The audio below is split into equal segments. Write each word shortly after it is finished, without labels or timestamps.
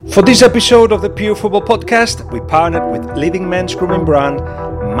For this episode of the Pure Football Podcast, we partnered with leading men's grooming brand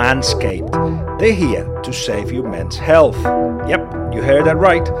Manscaped. They're here to save you men's health. Yep, you heard that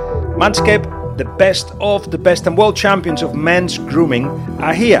right. Manscaped, the best of the best and world champions of men's grooming,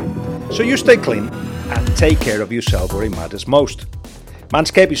 are here. So you stay clean and take care of yourself where it matters most.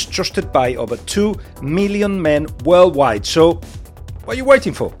 Manscaped is trusted by over 2 million men worldwide. So what are you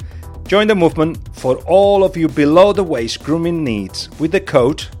waiting for? Join the movement for all of you below the waist grooming needs with the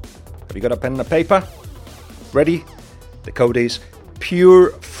code. Have you got a pen and a paper? Ready? The code is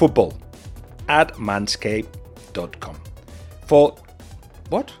PUREFOOTBALL at manscaped.com. For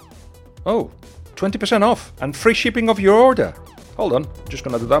what? Oh, 20% off and free shipping of your order. Hold on, just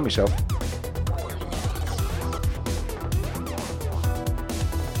gonna do that myself.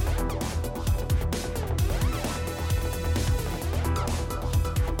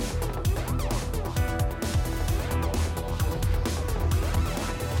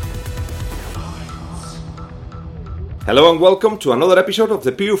 Hello and welcome to another episode of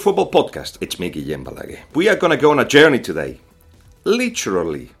the Pure Football Podcast. It's me, Guillem Balaguer. We are going to go on a journey today,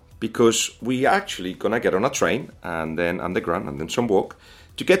 literally, because we actually going to get on a train and then underground and then some walk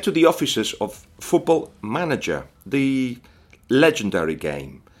to get to the offices of Football Manager, the legendary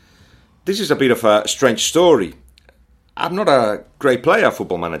game. This is a bit of a strange story. I'm not a great player of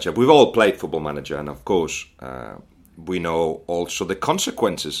Football Manager. We've all played Football Manager, and of course, we know also the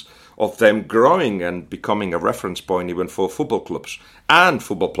consequences of them growing and becoming a reference point even for football clubs and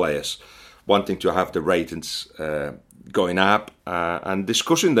football players wanting to have the ratings going up and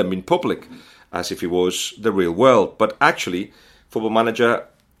discussing them in public as if it was the real world. But actually, Football Manager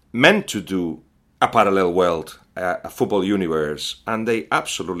meant to do a parallel world, a football universe, and they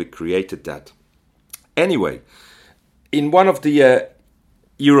absolutely created that. Anyway, in one of the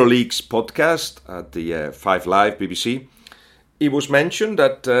EuroLeague's podcast at the 5 Live BBC, it was mentioned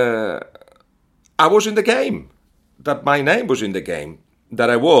that I was in the game, that my name was in the game,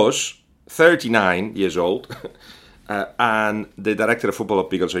 that I was 39 years old and the director of football of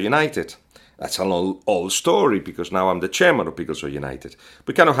Biggleswade United. That's an old story because now I'm the chairman of Biggleswade United.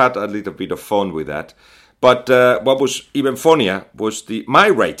 We kind of had a little bit of fun with that. But what was even funnier was my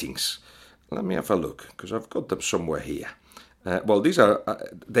ratings. Let me have a look because I've got them somewhere here. Well,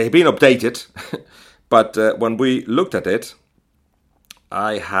 they've been updated, but when we looked at it,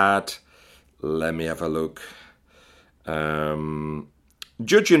 I had, let me have a look,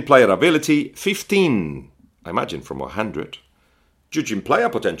 judging player ability, 15, I imagine from 100. Judging player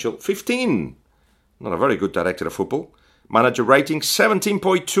potential, 15. Not a very good director of football. Manager rating,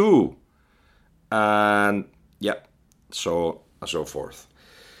 17.2. And, yeah, so forth.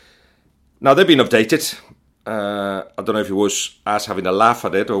 Now, they've been updated. I don't know if it was us having a laugh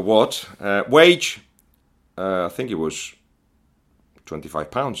at it or what. Wage, I think it was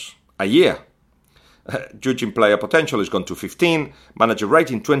 £25 a year. Judging player potential has gone to 15. Manager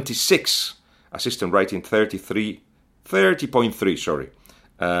rating 26. Assistant rating 30.3. Sorry.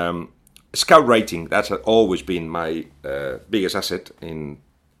 Scout rating, that's always been my biggest asset in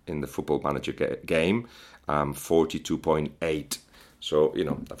the Football Manager game. 42.8. So,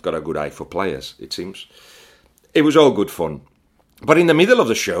 I've got a good eye for players, it seems. It was all good fun. But in the middle of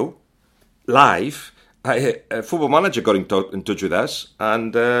the show, live, a Football Manager got in touch with us,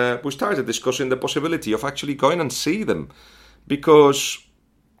 and we started discussing the possibility of actually going and see them. Because,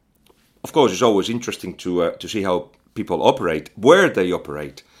 of course, it's always interesting to see how people operate, where they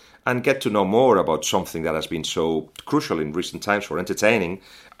operate, and get to know more about something that has been so crucial in recent times for entertaining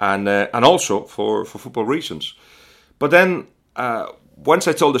and also for football reasons. But then, once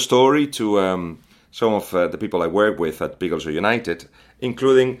I told the story to some of the people I work with at Biggleswade United,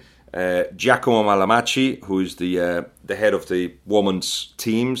 including Giacomo Malamacci, who is the head of the women's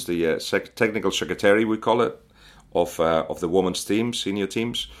teams, the technical secretary, we call it, of the women's teams, senior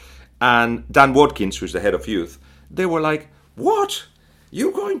teams, and Dan Watkins, who's the head of youth. They were like, "What?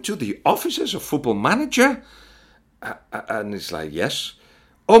 You're going to the offices of Football Manager?" And it's like, "Yes."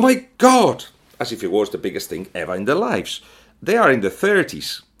 "Oh my God!" As if it was the biggest thing ever in their lives. They are in their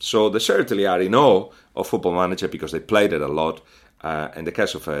 30s, so they certainly are in awe of Football Manager because they played it a lot. In the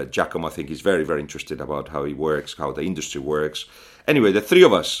case of Giacomo, I think he's very, very interested about how he works, how the industry works. Anyway, the three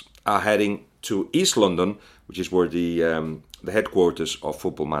of us are heading to East London, which is where the headquarters of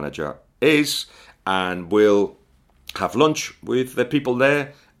Football Manager is, and we'll have lunch with the people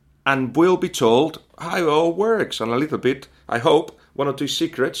there, and we'll be told how it all works, and a little bit, I hope, one or two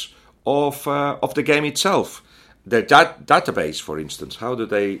secrets of the game itself. Their database, for instance, how do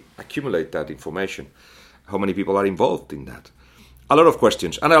they accumulate that information? How many people are involved in that? A lot of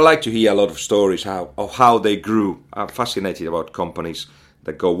questions, and I like to hear a lot of stories of how they grew. I'm fascinated about companies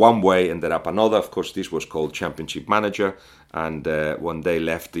that go one way and then up another. Of course, this was called Championship Manager, and when they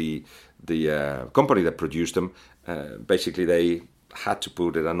left the company that produced them, basically they had to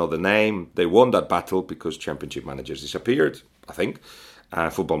put it another name. They won that battle because Championship Managers disappeared, I think.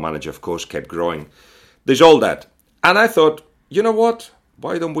 Football Manager, of course, kept growing. There's all that. And I thought, you know what?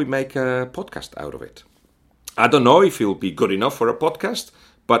 Why don't we make a podcast out of it? I don't know if it'll be good enough for a podcast,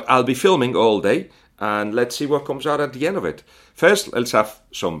 but I'll be filming all day, and let's see what comes out at the end of it. First, let's have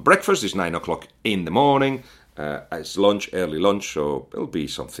some breakfast. It's 9 o'clock in the morning. It's lunch, early lunch, so it'll be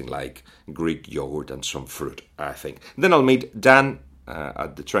something like Greek yogurt and some fruit, I think. Then I'll meet Dan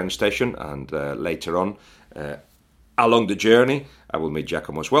at the train station, and later on, along the journey, I will meet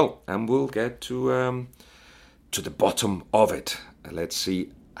Giacomo as well, and we'll get to the bottom of it. Let's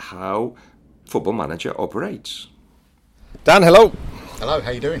see how Football Manager operates. Dan, hello. Hello,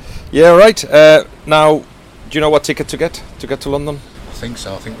 how you doing? Yeah, right. Now, do you know what ticket to get to London? I think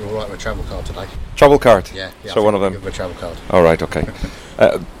so. I think we're all right with a travel card today. Travel card? Yeah. So one of them. Give a travel card. All right, okay.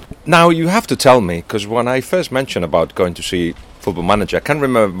 Now you have to tell me, because when I first mentioned about going to see Football Manager, I can't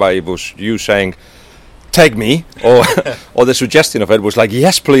remember if it was you saying, "Take me," or or the suggestion of it was like,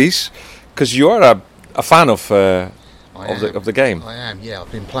 "Yes, please," because you are a fan of the game. I am. Yeah,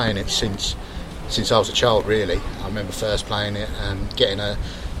 I've been playing it since I was a child. Really, I remember first playing it and getting a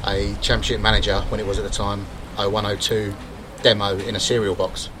Championship Manager when it was at the time 0102 demo in a cereal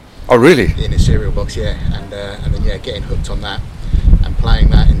box. Oh, really? In a cereal box, yeah, and then getting hooked on that and playing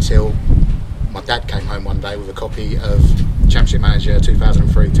that until my dad came home one day with a copy of Championship Manager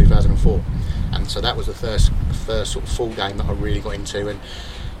 2003-2004, and so that was the first sort of full game that I really got into, and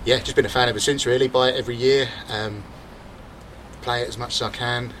yeah, just been a fan ever since. Really, buy it every year, play it as much as I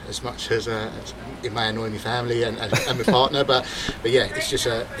can, as much as it may annoy my family and my partner, but yeah, it's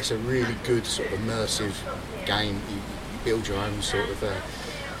a really good sort of immersive game. You build your own sort of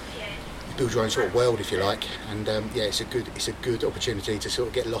world, if you like, and it's a good opportunity to sort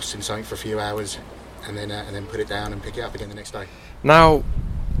of get lost in something for a few hours, and then put it down and pick it up again the next day. Now,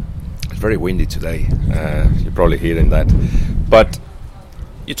 it's very windy today. You're probably hearing that, but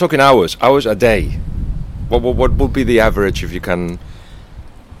you're talking hours a day. What would be the average if you can?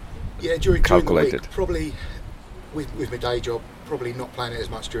 Yeah, during calculate the week, it. Probably with my day job, probably not playing it as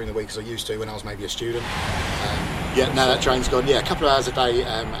much during the week as I used to when I was maybe a student. Now that train's gone. Yeah, a couple of hours a day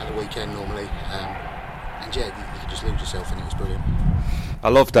at the weekend normally, and yeah, you can just lose yourself in it. It's brilliant. I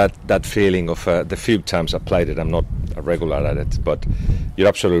love that feeling of the few times I played it. I'm not a regular at it, but you're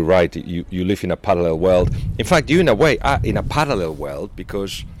absolutely right. You live in a parallel world. In fact, you in a way are in a parallel world,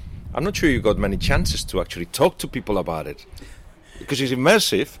 because I'm not sure you got many chances to actually talk to people about it, because it's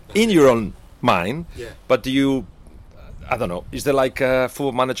immersive in your own mind. Yeah. But do you? I don't know. Is there like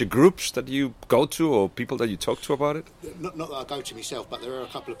Football Manager groups that you go to, or people that you talk to about it? Not that I go to myself, but there are a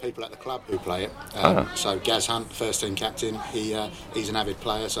couple of people at the club who play it. So Gaz Hunt, first team captain, he's an avid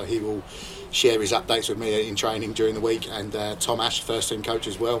player, so he will share his updates with me in training during the week. And Tom Ash, first team coach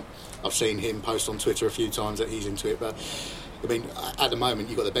as well. I've seen him post on Twitter a few times that he's into it. But I mean, at the moment,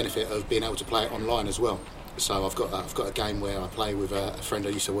 you've got the benefit of being able to play it online as well. So I've got a game where I play with a friend I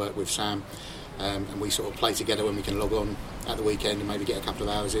used to work with, Sam. And we sort of play together when we can log on at the weekend and maybe get a couple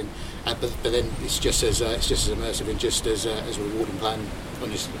of hours in. But then it's just as immersive and just as rewarding playing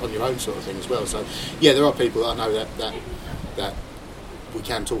on your own sort of thing as well. So yeah, there are people that I know that we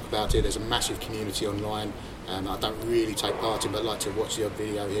can talk about it. There's a massive community online. I don't really take part in, but like to watch the odd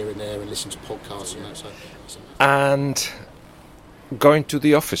video here and there and listen to podcasts and that. So. And going to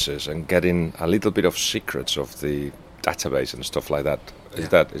the offices and getting a little bit of secrets of the database and stuff like that.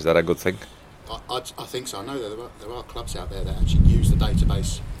 Yeah. Is that a good thing? I think so. I know that there are clubs out there that actually use the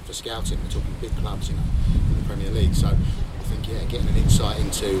database for scouting. We're talking big clubs, in the Premier League. So I think getting an insight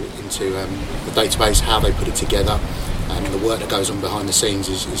into the database, how they put it together, and the work that goes on behind the scenes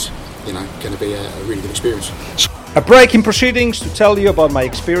is going to be a really good experience. A break in proceedings to tell you about my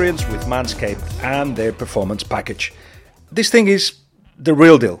experience with Manscaped and their performance package. This thing is the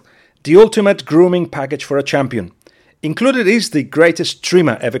real deal, the ultimate grooming package for a champion. Included is the greatest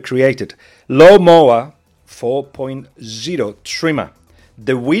trimmer ever created, Lawnmower 4.0 trimmer,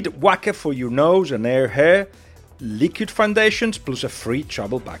 the weed whacker for your nose and hair, liquid foundations plus a free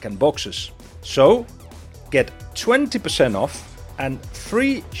travel bag and boxes. So, get 20% off and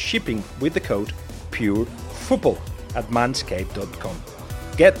free shipping with the code PUREFOOTBALL at manscaped.com.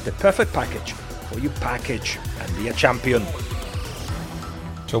 Get the perfect package for your package and be a champion.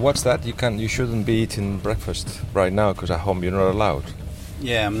 So what's that? You shouldn't be eating breakfast right now because at home you're not allowed.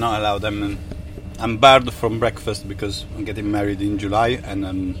 Yeah, I'm not allowed. I'm barred from breakfast because I'm getting married in July,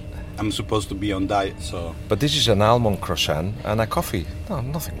 and I'm supposed to be on diet, so... But this is an almond croissant and a coffee. No,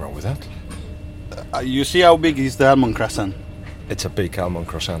 nothing wrong with that. You see how big is the almond croissant? It's a big almond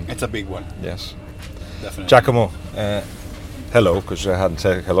croissant. It's a big one. Yes. Definitely. Giacomo, hello, because I hadn't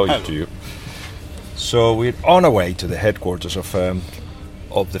said hello to you. So we're on our way to the headquarters of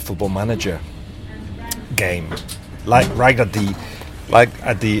the Football Manager game, like right at the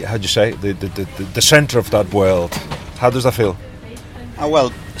how do you say the center of that world. How does that feel?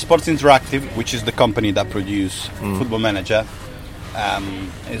 Well, Sports Interactive, which is the company that produce Football Manager,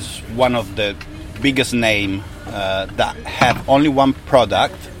 is one of the biggest name that have only one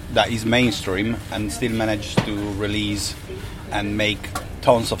product that is mainstream and still manage to release and make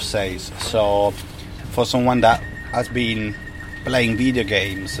tons of sales. So for someone that has been playing video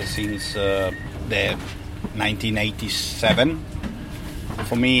games since the 1987,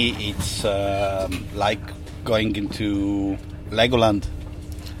 for me it's like going into Legoland.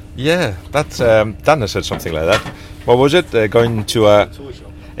 Yeah, that's Dana said something like that. What was it? Going to a toy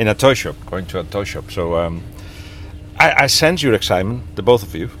shop. Going to a toy shop. So I sense your excitement, the both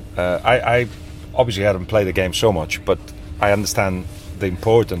of you. I obviously hadn't played the game so much, but I understand the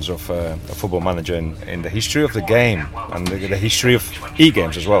importance of a Football Manager in the history of the game and the history of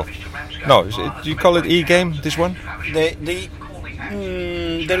e-games as well. No, do you call it e-game, this one? There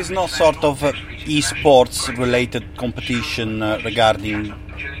is no sort of e-sports related competition regarding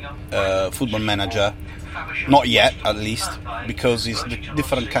Football Manager. Not yet, at least, because it's the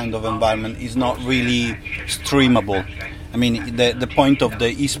different kind of environment. It's not really streamable. I mean, the point of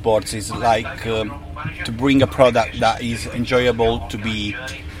the esports is like to bring a product that is enjoyable to be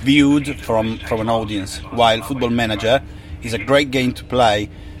viewed from an audience, while Football Manager is a great game to play,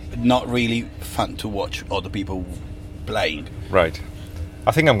 but not really fun to watch other people playing. Right.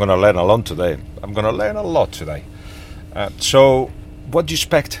 I think I'm going to learn a lot today. So, what do you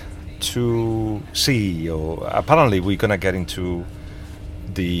expect to see? Or apparently we're going to get into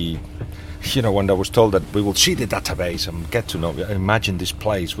the, when I was told that we will see the database and get to know, imagine this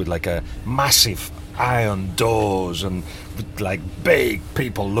place with like a massive iron doors and with like big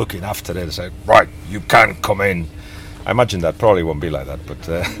people looking after it and say, right, you can't come in. I imagine that probably won't be like that,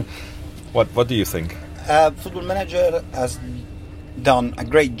 but what do you think? Football Manager has done a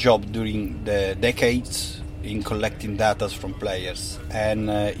great job during the decades in collecting data from players, and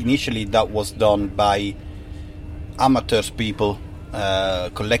initially that was done by amateurs people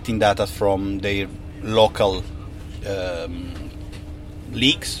collecting data from their local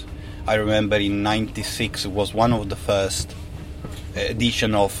leagues. I remember in '96 it was one of the first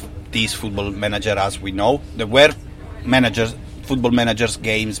edition of this Football Manager as we know. There were Football Managers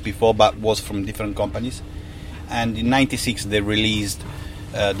games before, but was from different companies, and in '96 they released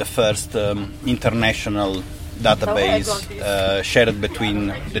the first international database shared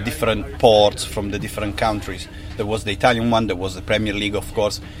between the different ports from the different countries. There was the Italian one, there was the Premier League, of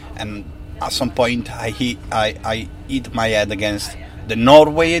course, and at some point I hit my head against the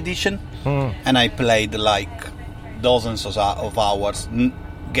Norway edition, and I played like dozens of hours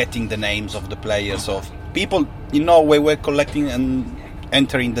getting the names of the players of people in Norway were collecting and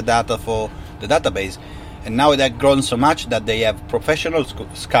entering the data for the database. And now they've grown so much that they have professional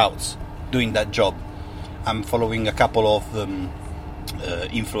scouts doing that job. I'm following a couple of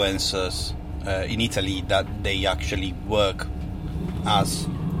influencers in Italy that they actually work as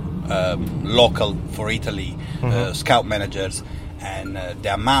local for Italy scout managers, and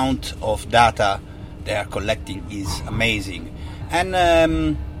the amount of data they are collecting is amazing. And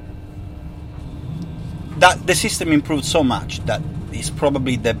that the system improved so much that it's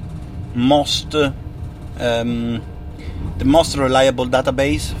probably the most reliable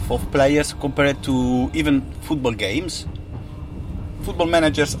database for players compared to even football games. Football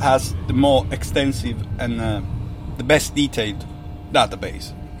Managers has the more extensive and the best detailed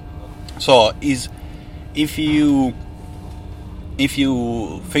database. So if you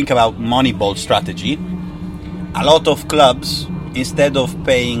think about Moneyball strategy, a lot of clubs, instead of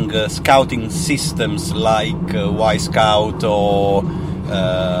paying scouting systems like Y-Scout or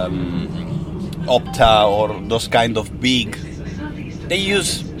Opta or those kind of big, they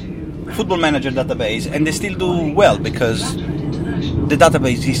use Football Manager database, and they still do well because the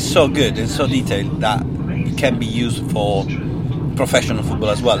database is so good and so detailed that it can be used for professional football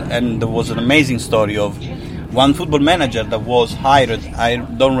as well. And there was an amazing story of one Football Manager that was hired, I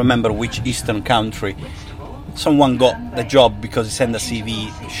don't remember which eastern country. Someone got the job because he sent a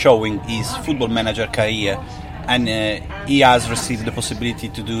CV showing his Football Manager career, and he has received the possibility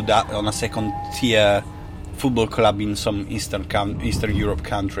to do that on a second tier football club in some Eastern Europe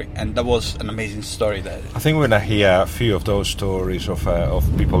country, and that was an amazing story there. I think we're going to hear a few of those stories of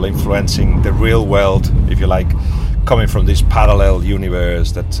people influencing the real world, if you like, coming from this parallel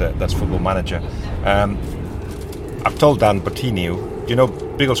universe that's Football Manager. I've told Dan Bertini, you know,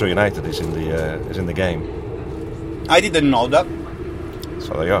 Biggleswade United is in the game. I didn't know that.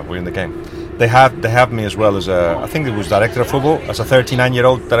 So there you are, we're in the game. They have me as well as I think it was director of football, as a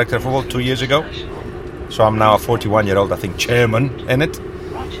 39-year-old director of football 2 years ago. So I'm now a 41-year-old, I think, chairman in it.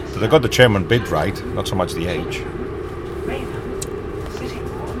 So they got the chairman bit right, not so much the age.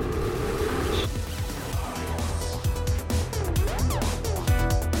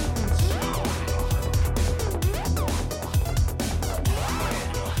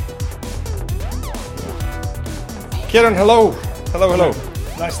 Kieran, hello. Hello.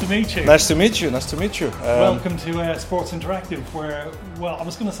 Nice to meet you. Nice to meet you. Welcome to Sports Interactive, where, well, I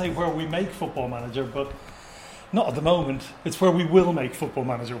was going to say where we make Football Manager, but not at the moment. It's where we will make Football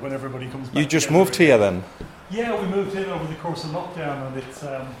Manager when everybody comes back. You just moved here then? Yeah, we moved in over the course of lockdown, and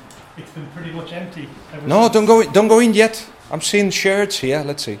it's been pretty much empty. No, don't go in yet. I'm seeing shirts here.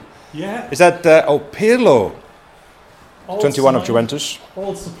 Let's see. Yeah. Is that Pirlo? 21 of Juventus.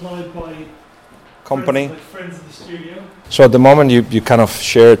 All supplied by company. Friends of the studio. So at the moment you kind of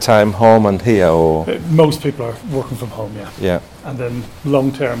share time home and here, or most people are working from home, yeah. Yeah. And then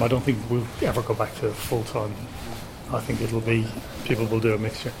long term, I don't think we'll ever go back to full time. I think it'll be people will do a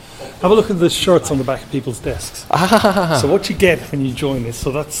mixture. Have a look at the shirts on the back of people's desks. So what you get when you join this,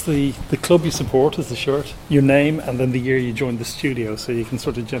 so that's the club you support is the shirt, your name, and then the year you joined the studio, so you can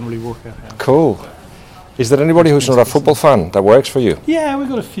sort of generally work out how. Cool. Is there anybody who's not a football fan that works for you? Yeah, we've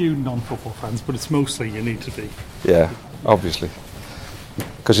got a few non-football fans, but it's mostly you need to be. Yeah, obviously.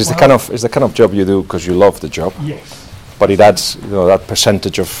 Because it's the kind of job you do because you love the job. Yes. But it adds, that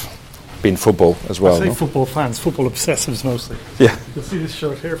percentage of being football as well. I say no? football fans, football obsessives mostly. Yeah. You'll see this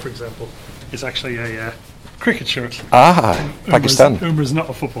shirt here, for example, is actually a cricket shirt. Pakistan. Umer's not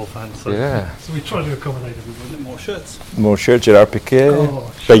a football fan, so yeah. So we try to accommodate everybody. More shirts. More shirts, Gerard Piqué,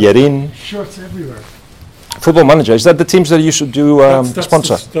 Bellerin. Shirts everywhere. Football Manager, is that the teams that you should do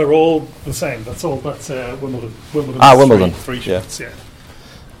sponsor? They're all the same. That's Wimbledon. Wimbledon. Three shirts, yeah.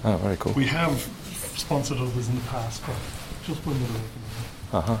 Oh, very cool. We have sponsored others in the past, but just Wimbledon.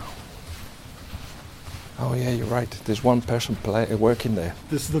 Oh yeah, you're right. There's one person working there.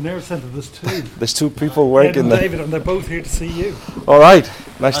 This is the Nair Centre. There's two. There's two people working there. David, and they're both here to see you. All right.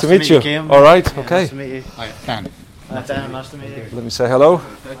 Nice to meet you. Kim. All right. Yeah, okay. Nice to meet you. Hi, Dan. Dan, nice to meet you. Let me say hello.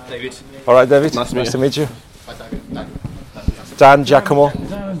 David. All right, David. Nice to meet you. Hi, David. Dan, Giacomo.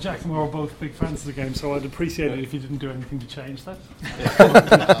 Dan and Giacomo are both big fans of the game, so I'd appreciate it if you didn't do anything to change that.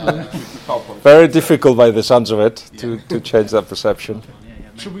 Very difficult by the sounds of it to change that perception.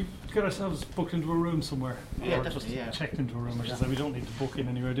 Should we get ourselves booked into a room somewhere? Yeah, or definitely, just checked into a room, I should say. We don't need to book in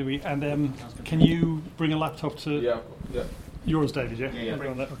anywhere, do we? And can you bring a laptop to yours, David, yeah?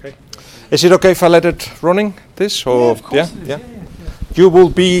 Bring on that, okay. Is it okay if I let it running, this? Or Yeah, of course it is. Yeah. You will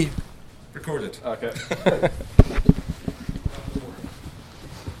be recorded. Okay.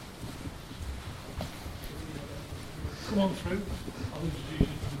 Come on through. I'll introduce you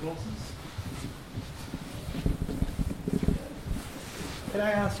to the bosses. Can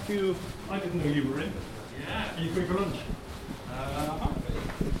I ask you, I didn't know you were in. Yeah. Are you free for lunch?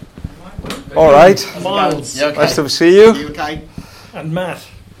 all right. Miles. You okay? Nice to see you. You okay? And Matt.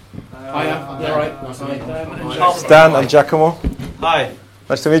 I am. Yeah, right. Nice to meet you. And Dan and Giacomo. Hi.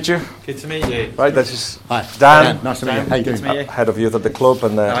 Nice to meet you. Good to meet you. Right, that is Hi. Dan. Nice to meet you. How you Good to doing? meet you. Head of youth at the club,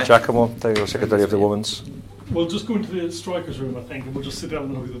 and Hi. Giacomo, Technical Secretary of the Women's. we'll just go into the strikers room, I think, and we'll just sit down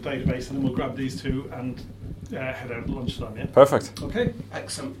and look at the database, and then we'll grab these two and head out at lunchtime, yeah? Perfect. Okay.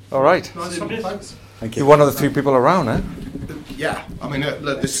 Excellent. All right. Nice one, thanks. Thank You're one of the three people around, eh? Yeah, I mean,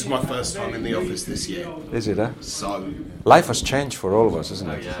 look, this is my first time in the office this year, Is it, eh? so Life has changed for all of us, isn't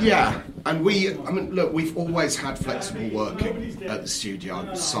it? yeah. And we've always had flexible working at the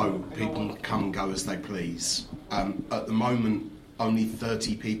studio, so people come and go as they please. At the moment, only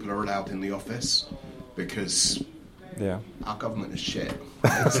 30 people are allowed in the office because Yeah. our government is shit.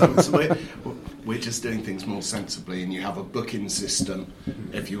 So we're just doing things more sensibly, and you have a booking system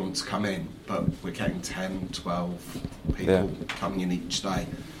if you want to come in, but we're getting 10, 12 people coming in each day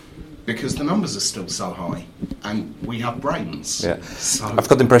because the numbers are still so high, and we have brains. Yeah. So I've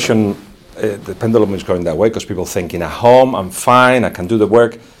got the impression the pendulum is going that way because people thinking at home, I'm fine, I can do the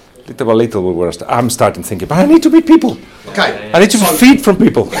work. Little by little, I'm starting thinking, but I need to meet people. okay, I need to feed from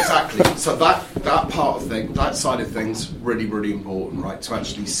people. Exactly. So that part of thing, that side of things, really, really important, right? To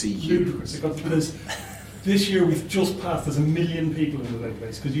actually see you. This year we've just passed. There's 1 million people in the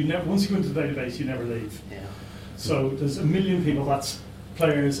database because once you go into the database, you never leave. Yeah. So there's 1 million people. That's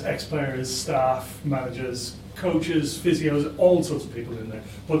players, ex-players, staff, managers, coaches, physios, all sorts of people in there.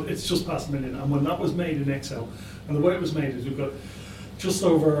 But it's just past 1 million. And when that was made in Excel, and the way it was made is we've got just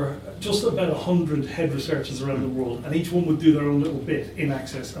about 100 head researchers around the world, and each one would do their own little bit in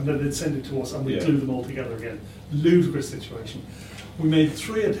Access, and then they'd send it to us, and we'd glue them all together again. Ludicrous situation. We made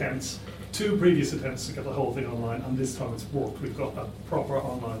 3 attempts, 2 previous attempts to get the whole thing online, and this time it's worked. We've got a proper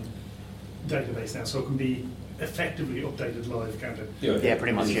online database now, so it can be effectively updated live, can't it? Yeah,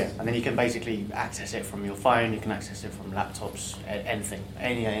 pretty much, yeah. And then you can basically access it from your phone, you can access it from laptops, anything.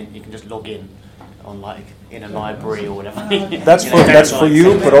 You can just log in on like in a library or whatever. That's for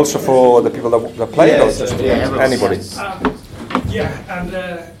you, but also for the people that play it, or just anybody. And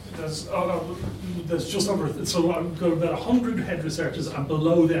there's just over, so I've got about 100 head researchers, and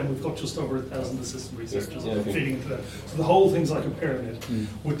below them we've got just over 1,000 assistant researchers feeding into that. So the whole thing's like a pyramid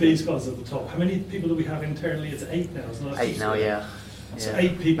with these guys at the top. How many people do we have internally? It's 8 now, isn't it? 8 now, yeah. So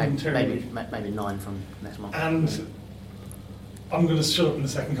 8 people internally. Maybe 9 from next month. And I'm going to shut up in a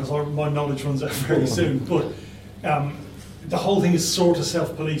second because my knowledge runs out very soon. But the whole thing is sort of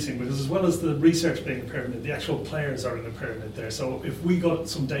self-policing, because as well as the research being a pyramid, the actual players are in the pyramid there. So if we got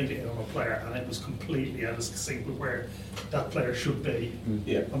some data in on a player and it was completely out of sync with where that player should be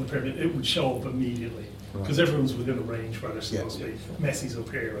on the pyramid, it would show up immediately. Because everyone's within a range where they're supposed to be. Messi's up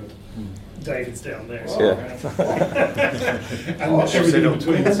here and David's down there. So and everything in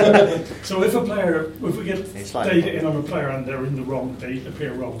between. So if we get data in on a player and they're in the wrong, they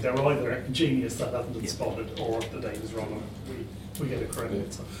appear wrong, they're either a genius that hasn't been spotted, or the data's wrong and we get it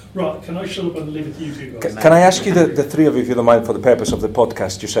corrected. So, right, can I shut up and leave it to you two guys? Can I ask you, the three of you, if you don't mind, for the purpose of the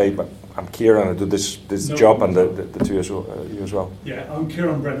podcast, you say, but I'm Kieran, I do this job, and the two you as well. Yeah, I'm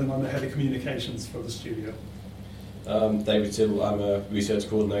Kieran Brennan, I'm the head of communications for the studio. David Tibble, I'm a research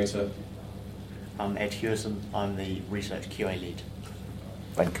coordinator. I'm Ed Hewson, I'm the research QA lead.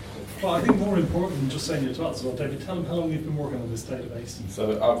 Thank you. Well, I think more important than just saying your titles as well, David, tell them how long you've been working on this database.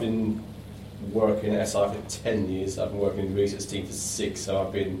 So I've been working at SI for 10 years. I've been working in the research team for 6.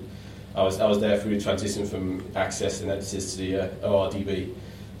 So I was there through the transition from Access and Editors to the ORDB.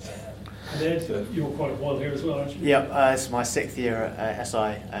 And Ed, you were quite a while here as well, aren't you? Yeah, it's my 6th year at SI.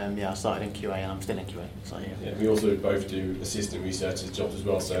 I started in QA and I'm still in QA. So yeah, we also both do assistant researchers jobs as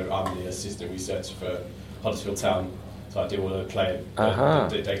well. So I'm the assistant researcher for Huddersfield Town. So I do all the player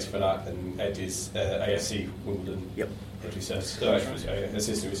data for that, and Ed is AFC Wimbledon head researcher,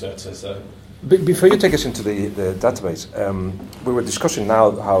 assistant researcher. So. Before you take us into the database, we were discussing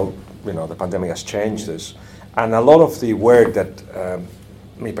now how the pandemic has changed this, and a lot of the work that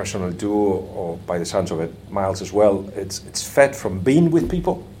me personally do, or by the sounds of it, Miles as well, it's fed from being with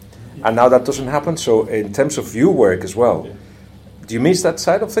people, and now that doesn't happen. So in terms of your work as well, do you miss that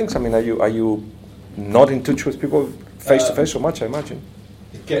side of things? I mean, are you not in touch with people face to face so much? I imagine.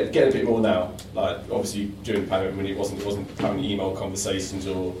 Get a bit more now. Like obviously during the pandemic, when it wasn't having email conversations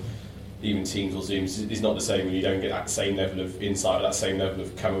or even Teams or Zooms, it's not the same when you don't get that same level of insight or that same level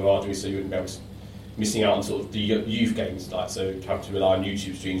of camaraderie. So you wouldn't be able to missing out on sort of the youth games. Like so, have to rely on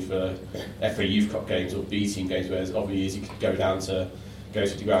YouTube streams for FA Youth Cup games or B team games. Whereas obviously you could go to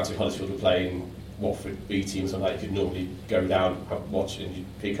the ground to Huddersfield were playing Watford B team, something like you could normally go down, watch it, and you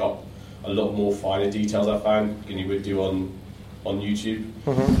pick up a lot more finer details I found than you would do on YouTube.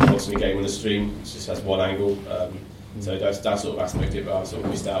 Watching a game on a stream, it just has one angle. So that's that sort of aspect of it. I've sort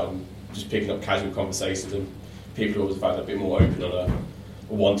of missed out on just picking up casual conversations, and people always found a bit more open on a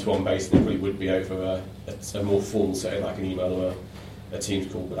one-to-one basis than they probably would be over a more formal setting like an email or a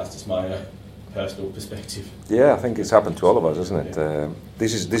Teams call. But that's just my personal perspective. Yeah, I think it's happened to all of us, isn't it?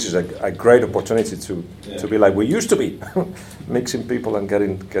 This is a great opportunity to be like we used to be, mixing people and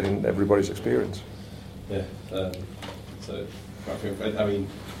getting everybody's experience. Yeah. So I mean,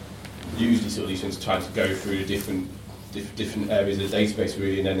 usually sort of these things trying to go through the different areas of the database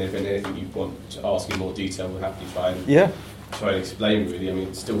really, and then if anything you want to ask in more detail, we'll happily try and explain really. I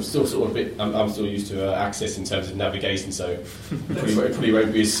mean, still sort of a bit. I'm still used to Access in terms of navigation, so it probably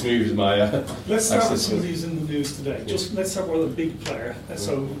won't be as smooth as my. Let's start with some of these in the news today. Let's start with a big player.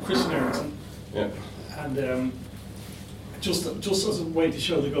 So Christian Eriksen. Yeah. And just as a way to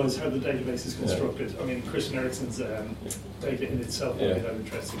show the guys how the database is constructed. I mean, Christian Eriksen's data in itself will be that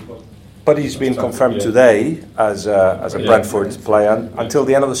interesting, but he's been confirmed today as a Brentford player until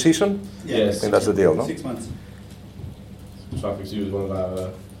the end of the season. Yes, I think that's the deal, no? 6 months. He was one of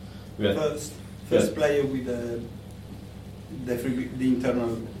our first player with the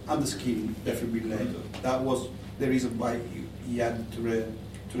internal and the skin defibrillator. That was the reason why he had to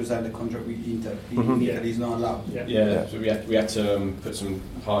to resign the contract with Inter. Mhm. In Italy, is not allowed. Yeah. So we had to put some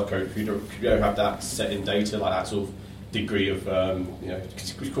hard code. We don't have that set in data, like that sort of degree of,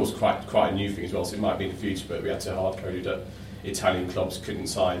 because of course quite a new thing as well, so it might be in the future, but we had to hard code it that Italian clubs couldn't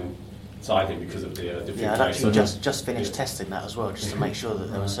sign him because of the Yeah, I'd actually just finished testing that as well, just to make sure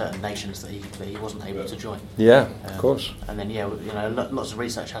that there were certain nations that he wasn't able to join. Yeah, of course. And then lots of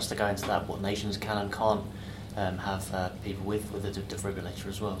research has to go into that, what nations can and can't have people with a defibrillator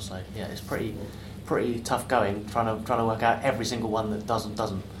as well. So yeah, it's pretty tough going trying to work out every single one that doesn't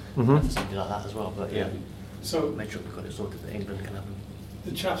Mhm. something like that as well. But yeah, So make sure we've got it sorted that England can have them.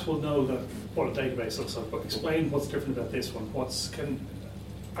 the chaps will know that what a database looks like, but explain what's different about this one.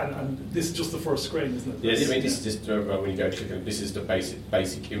 And this is just the first screen, isn't it? Yeah, I mean, this is just when you go to click, this is the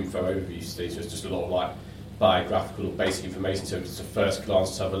basic info overview stage. So it's just a lot of like biographical or basic information. So it's a first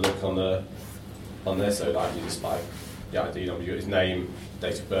glance to have a look on there. So like you just like the ID number, you got his name,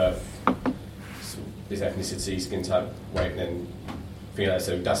 date of birth, his ethnicity, skin type, weight, and then things like that.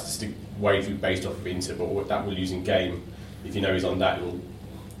 So that's just the wage based off of Inter, but what that will use in game. If you know he's on that, it will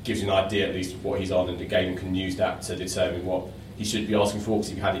gives you an idea at least of what he's on, and the game can use that to determine what he should be asking for.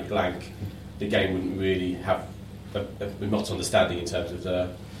 Because if you had it blank, the game wouldn't really have a much understanding in terms of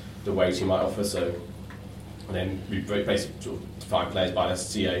the wage he might offer. So, and then we basically sort of define players by their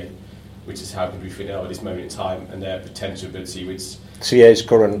CA, which is how good we think they are at this moment in time, and their potential ability, which CA's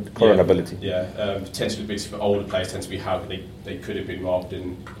current ability. Yeah, potential ability for older players tend to be how good they could have been rather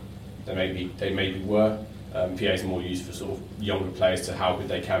than they maybe were. PA is more used for sort of younger players to how good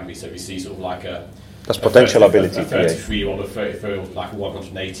they can be. So we see sort of like that's potential ability. A 33-year-old or 34, like a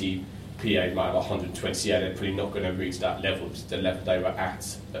 180 PA might have 120. Yeah, they're probably not going to reach that level, the level they were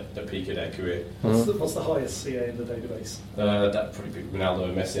at the peak of their career. What's the highest CA in the database? That'd probably be Ronaldo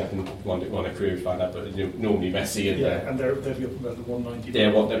and Messi. I can one a career find that, but normally Messi and and they'd be up about the 190. Yeah,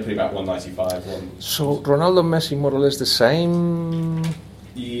 they're probably about 195. So Ronaldo, Messi, more or less the same.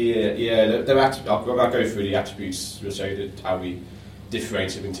 Yeah. I'll go through the attributes. We'll show you how we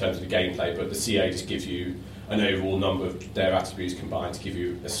differentiate in terms of the gameplay. But the CA just gives you an overall number of their attributes combined to give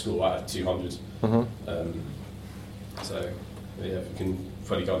you a score out of 200. Mm-hmm. So yeah, we can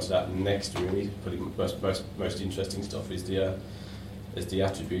probably go on to that next. Really, probably most interesting stuff is the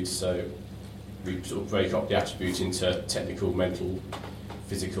attributes. So we sort of break up the attributes into technical, mental,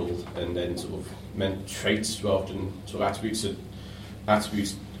 physical, and then sort of traits rather than sort of attributes. So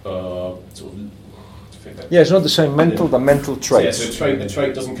attributes are sort of. Yeah, it's not the same mental than mental traits. So a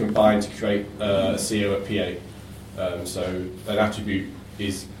trait doesn't combine to create a CO or PA. So an attribute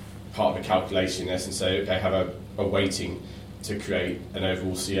is part of a calculation in essence. So they have a weighting to create an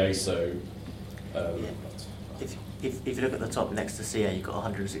overall CA. So if you look at the top next to CA, you've got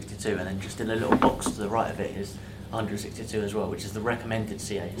 162, and then just in a little box to the right of it is 162 as well, which is the recommended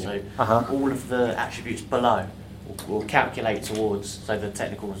CA. So all of the attributes below will calculate towards, so the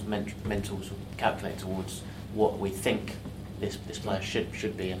technicals, mentals will calculate towards what we think this player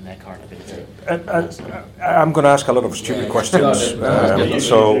should be in their current ability. I'm going to ask a lot of stupid questions.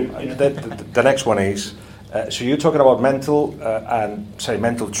 So the next one is, so you're talking about mental and say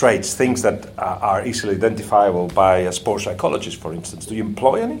mental traits, things that are easily identifiable by a sports psychologist, for instance. Do you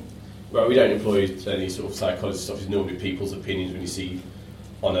employ any? Well, we don't employ any sort of psychologist stuff. It's normally people's opinions when you see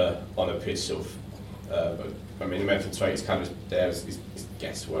on a pitch sort of. But I mean, the mental traits kind of there is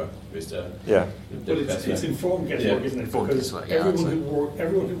guesswork. But it's informed guesswork, isn't it? Because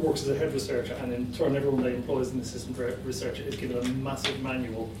everyone who works as a head researcher, and in turn everyone they employ as an assistant researcher, is given a massive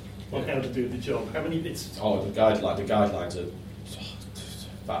manual on how to do the job. How many? The guidelines are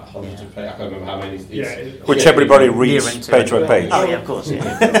about hundreds of pages. I can't remember how many. Which everybody reads page by page. Oh yeah, of course.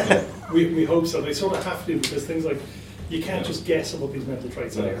 Yeah. We hope so. They sort of have to, because things like. You can't just guess at what these mental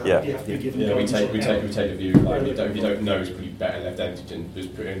traits are. You have to be given guidance. We take a view. Like, if you don't know, it's pretty better left empty than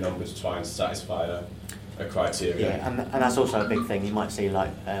just put in a number to try and satisfy a criteria. Yeah, and that's also a big thing. You might see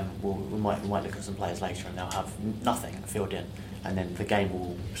like we might look at some players later and they'll have nothing filled in, and then the game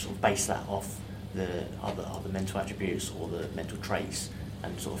will sort of base that off the other mental attributes or the mental traits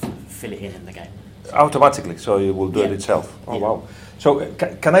and sort of fill it in the game. Automatically, so you will do it itself. Oh wow! So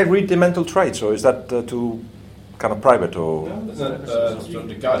can I read the mental traits, or is that too? Kind of private or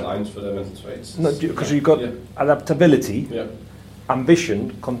the guidelines for the mental traits. No, because you've got adaptability,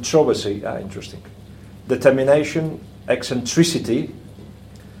 ambition, controversy. Interesting. Determination, eccentricity.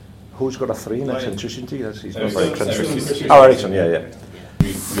 Who's got a 3 in eccentricity? He's not very eccentric. Ericsson, yeah.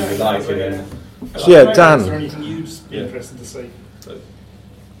 We like it. Dan. Is there anything you'd be interested to say?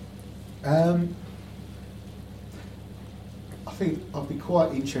 I think I'd be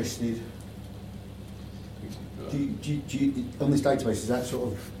quite interested. On this database, does that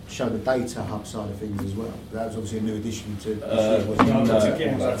sort of show the data hub side of things as well? That was obviously a new addition to this year, wasn't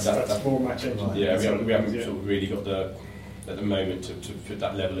it? That's more match engine. Yeah, we haven't sort of really got at the moment to put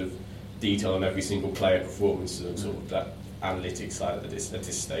that level of detail on every single player performance and sort of that analytics side at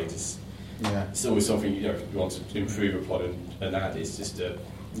this stage. It's always something you want to improve upon and add. It's just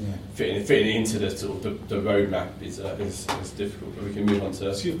fitting it into the sort of the roadmap is difficult, but we can move on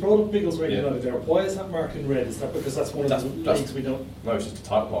to. So you've brought up Biggleswade United there. Why is that mark in red? Is that because that's one of the leagues we don't? No, it's just a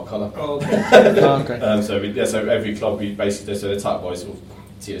type mark colour. Oh, okay. Okay. So every club we basically the type wise sort of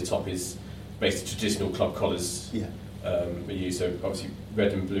see at the top is basically traditional club colours. Yeah. We use, so obviously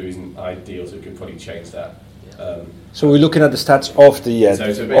red and blue isn't ideal, so we could probably change that. So we're looking at the stats of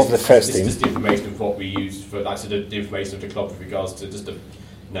the first team. This is the information of what we use for the information of the club with regards to just the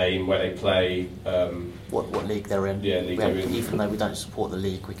name, where they play, what league they're in. Yeah, league they're in. Even though we don't support the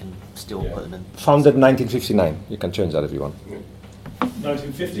league, we can still put them in. Founded 1959. You can change that if you want.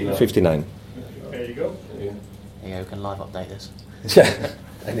 1959. 59. There you go. Yeah, we can live update this. Yeah.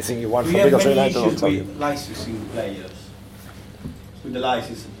 Anything you want Do from you have Biggleswade any United? issues with licensing players? With the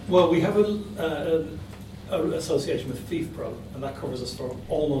license? Well, we have an association with FIFPro, and that covers us for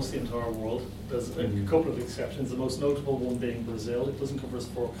almost the entire world. There's a couple of exceptions, the most notable one being Brazil. It doesn't cover us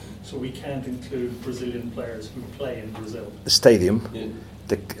so we can't include Brazilian players who play in Brazil. The stadium,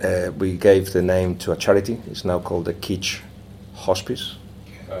 we gave the name to a charity. It's now called the Kitsch Hospice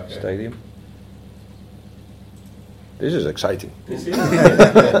Stadium. This is exciting.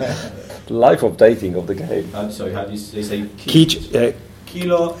 Live updating of the game. And so how do you say Kitsch?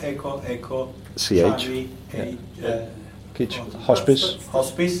 Kilo, Echo, CH. Charlie, Kitsch Hospice.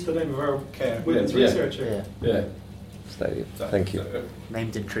 Hospice. The name of our care. women's researcher. Yeah. Stadium. Thank you.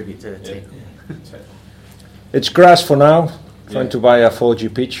 Named in tribute to the team. It's grass for now. Trying to buy a 4G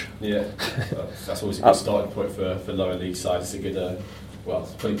pitch. Yeah, that's always a good starting point for lower league side. It's a good,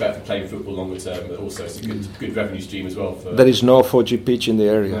 it's probably better for playing football longer term, but also it's a good revenue stream as well. There is no 4G pitch in the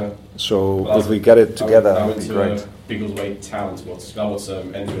area, so if we get it together, I it would be great. Biggleswade Town to watch. I watch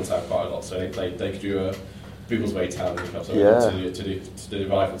Enfield Town quite a lot, so they could do a Biggleswade Town Cup. So to the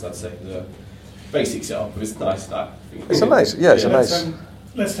rivals, I'd say the basic setup, but it's nice that. It's a nice.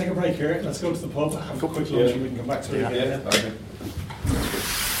 Let's take a break here. Let's go to the pub, have a quick lunch, and we can come back to it again. Okay.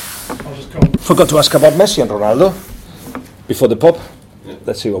 I'll just go. Forgot to ask about Messi and Ronaldo before the pub. Yeah.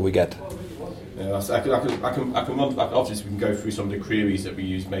 Let's see what we get. Yeah, I can run. After this, we can go through some of the queries that we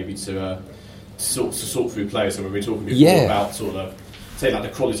use, maybe to sort through players. So when we're talking before about sort of say like the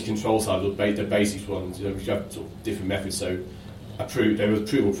quality control side, the basics ones, we have sort of different methods. So there was an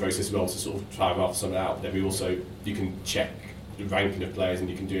approval process as well to sort of try and rough some of that out. Then you can check the ranking of players, and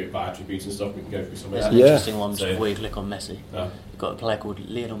you can do it by attributes and stuff. We can go through some of that. There's interesting ones before you click on Messi. You've got a player called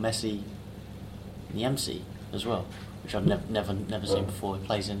Lionel Messi Niamsi as well, which I've never seen before. He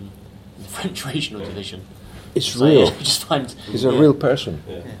plays in the French regional division. It's real. He's a real person.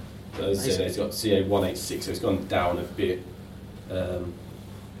 Yeah. So it's got CA 186, so it's gone down a bit.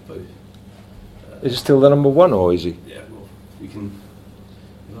 Is he still the number one, or is he? Yeah, well, we can.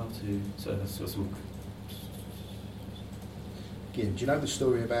 We'll have to. So that's got some. Again, do you know the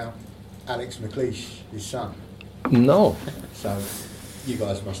story about Alex McLeish, his son? No. So, you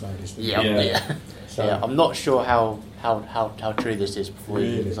guys must know this. Yeah. So, I'm not sure how true this is before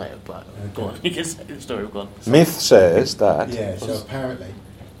you can say it, but go on, you can say the story. Go on. Myth says that. Yeah. So apparently,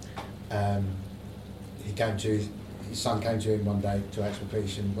 his son came to him one day to Alex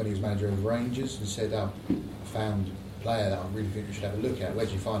McLeish, and when he was manager of Rangers, and said, "I found a player that I really think you should have a look at. Where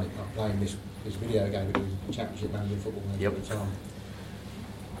did you find it? I'm playing this video game, it was Championship Manager football manager at the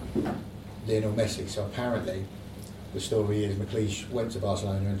time. Lionel Messi." So apparently, the story is McLeish went to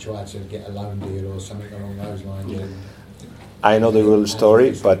Barcelona and tried to get a loan deal or something along those lines. Yeah. I know the real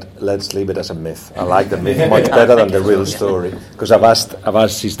story, but let's leave it as a myth. I like the myth much better than the real story, because I've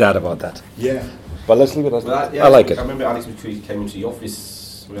asked his dad about that. Yeah. But let's leave it as that. I like it. I remember Alex McLeish came into the office,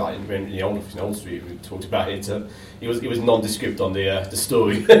 in the old office in Old Street. We talked about it. He was nondescript on the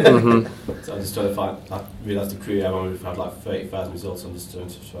story. Mm-hmm. So I just trying to I realised the crew we've had like 30,000 results. I'm just trying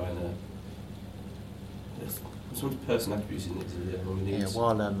to try and. Some person attributes in it.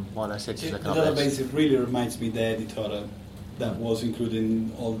 While I said to look the up database, it really reminds me the editor that was included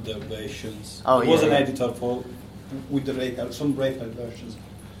in all the versions. Oh, there was an editor with the some breakout versions.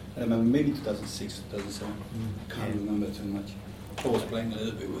 I remember maybe 2006, 2007. Can't remember too much. I was playing a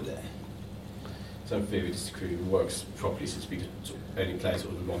little bit with that. So in theory, this crew works properly, so to speak. Any player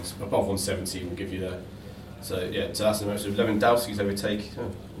sort of above 170 will give you the. So that's the most of Lewandowski's overtake.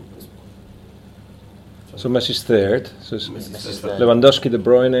 So Messi's third. So Lewandowski, De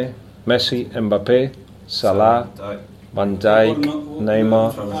Bruyne, Messi, Mbappe, Salah, Van Dijk,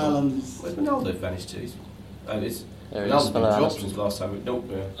 Neymar. Where's Ronaldo vanished to? It's There he is, Ronaldo's been Ronaldo. dropped since last time.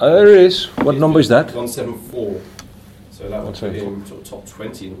 There it is. What number is that? He's on 7-4. So that would put 174. him sort of top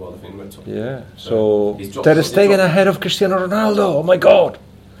 20 in the world, I think. Top. Yeah. So he's dropped- Ter he's Stegen dropped- ahead of Cristiano Ronaldo. Oh my God!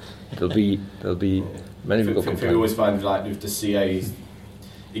 There'll be many people We complaining. always find like with the CAs,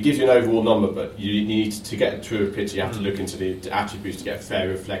 it gives you an overall number, but you need to get through a pitch. You have to look into the attributes to get a fair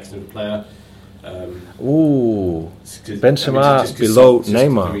reflection of the player. Ooh, Benzema below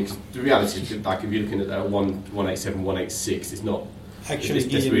Neymar. The reality is, like if you're looking at 187, 186, it's not. Actually,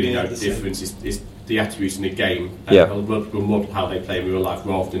 there's really no the same. difference. It's the attributes in the game. And Yeah. we'll model how they play in real life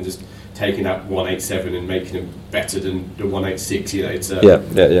rather than just taking that 187 and making them better than the 186. You know, it's Yeah.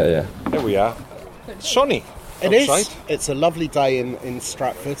 There we are. Sunny. It outside. is. It's a lovely day in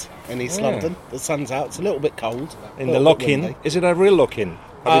Stratford, in East Yeah. London. The sun's out. It's a little bit cold. In a the little bit lock-in. windy. Is it a real lock-in?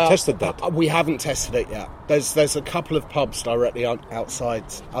 Have you tested that? We haven't tested it yet. There's a couple of pubs directly outside,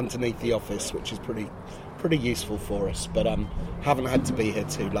 underneath the office, which is pretty useful for us. But haven't had to be here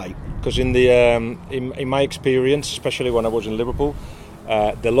too late. Because in the in my experience, especially when I was in Liverpool,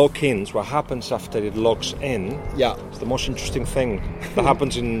 the lock-ins, what happens after it locks in, Yeah. it's the most interesting thing that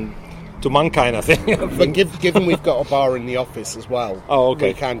happens to mankind, I think. But given we've got a bar in the office as well, Oh, okay.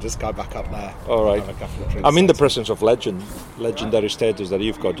 we can just go back up there. All right. have a couple of drinks. I'm in the presence of legendary status that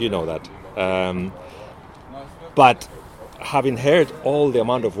you've got, you know that. But having heard all the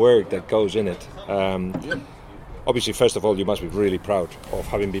amount of work that goes in it, obviously, first of all, you must be really proud of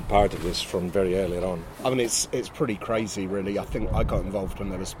having been part of this from very early on. I mean, it's pretty crazy, really. I think I got involved when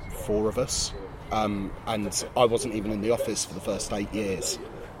there was 4 of us, and I wasn't even in the office for the first 8 years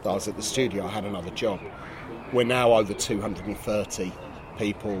that I was at the studio. I had another job. We're now over 230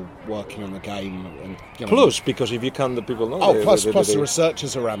 people working on the game, and Plus, because if you count the people, plus the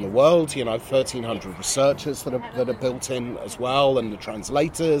researchers around the world. 1,300 researchers that are built in as well, and the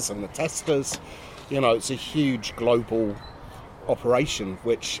translators and the testers. It's a huge global operation,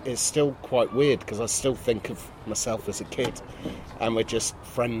 which is still quite weird because I still think of myself as a kid, and we're just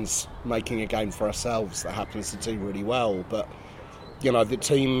friends making a game for ourselves that happens to do really well. But the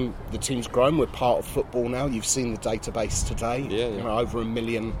team's grown. We're part of football now. You've seen the database today. Yeah. Over 1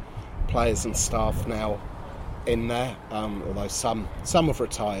 million players and staff now in there. Although some have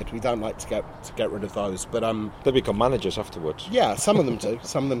retired. We don't like to get rid of those. But they become managers afterwards. yeah, some of them do.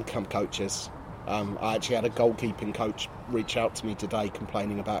 Some of them become coaches. I actually had a goalkeeping coach reach out to me today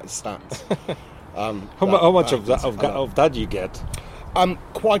complaining about his stats. How much of that you get?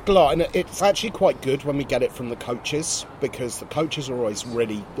 Quite a lot, and it's actually quite good when we get it from the coaches, because the coaches are always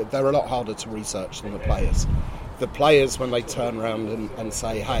they're a lot harder to research than the players. The players, when they turn around and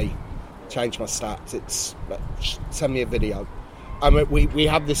say, hey, change my stats, it's send me a video. I mean, we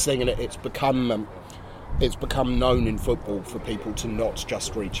have this thing, and it's become known in football for people to not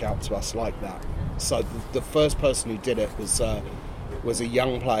just reach out to us like that. So the first person who did it was a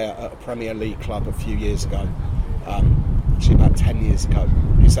young player at a Premier League club a few years ago, actually about 10 years ago.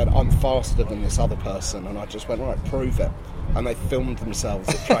 He said, I'm faster than this other person, and I just went, right, prove it. And they filmed themselves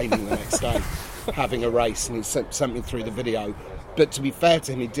at training the next day having a race, and he sent me through the video. But to be fair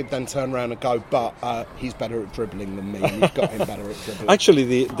to him, he did then turn around and go, but he's better at dribbling than me, and you've got him better at dribbling.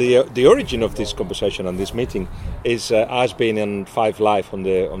 Actually, the origin of this conversation and this meeting is us being on 5 Live on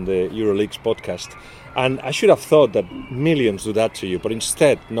the EuroLeagues podcast. And I should have thought that millions do that to you, but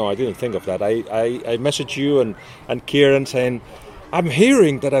instead, no, I didn't think of that. I messaged you and Kieran saying, I'm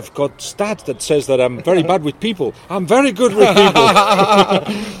hearing that I've got stats that says that I'm very bad with people. I'm very good with people.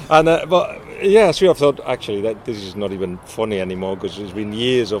 And but yeah, I should have thought actually that this is not even funny anymore, because there's been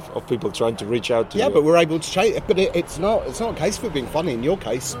years of people trying to reach out to you. Yeah, but we're able to change it. But it's not a case of it being funny. In your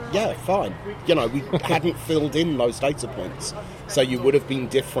case, yeah, fine. We hadn't filled in those data points, so you would have been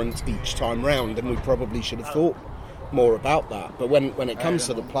different each time round, and we probably should have thought more about that. But when it comes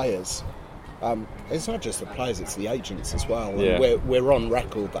to the players, it's not just the players, it's the agents as well. Yeah. And we're on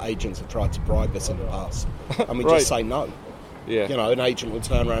record that agents have tried to bribe us in the past, and we Right. just say no. Yeah. An agent will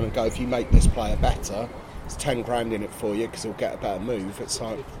turn around and go, if you make this player better, it's 10 grand in it for you because he'll get a better move. It's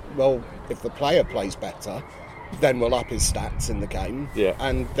like, well, if the player plays better, then we'll up his stats in the game, Yeah.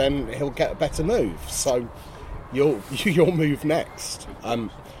 and then he'll get a better move. So you'll move next.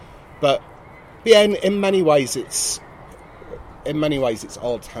 But yeah, in many ways it's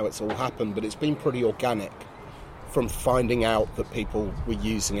odd how it's all happened, but it's been pretty organic. From finding out that people were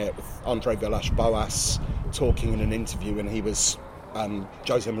using it, with Andre Villas-Boas talking in an interview, and he was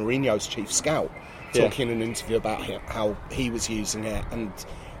Jose Mourinho's chief scout, talking in an interview about how he was using it, and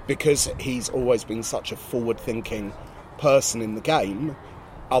because he's always been such a forward-thinking person in the game,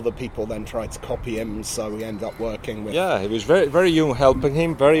 other people then tried to copy him, so we ended up working with... Yeah, he was very, very young helping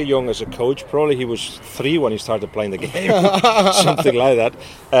him, very young as a coach. Probably he was 3 when he started playing the game, something like that.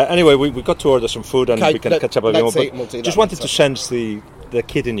 Anyway, we got to order some food and we can catch up a bit more. But we'll just wanted to sense the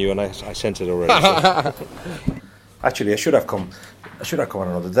kid in you, and I sense it already. So. Actually, I should have come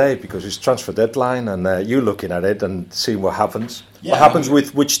another day because it's transfer deadline, and you looking at it and seeing what happens. Yeah, what happens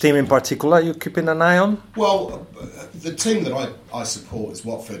with which team in particular? Are you keeping an eye on? Well, the team that I support is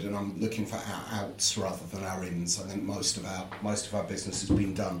Watford, and I'm looking for our outs rather than our ins. I think most of our business has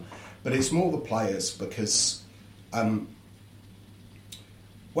been done, but it's more the players because when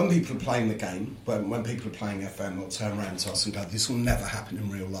people are playing the game, when people are playing FM, they'll turn around to us and go, "This will never happen in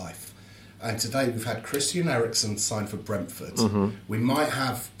real life." And today we've had Christian Eriksen sign for Brentford. Mm-hmm. We might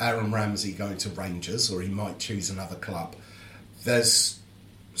have Aaron Ramsey going to Rangers, or he might choose another club. There's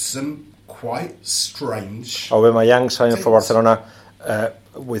some quite strange... Aubameyang signing for Barcelona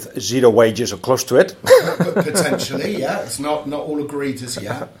with 0 wages or close to it. Potentially, yeah. It's not all agreed as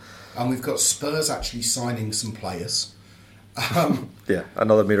yet. And we've got Spurs actually signing some players. Yeah,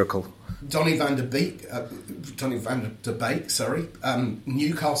 another miracle. Donny van der Beek,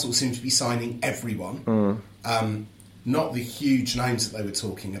 Newcastle seem to be signing everyone. Not the huge names that they were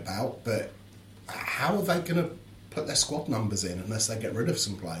talking about, but how are they going to put their squad numbers in unless they get rid of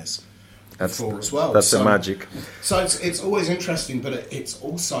some players before as well? That's the magic. So it's always interesting, but it's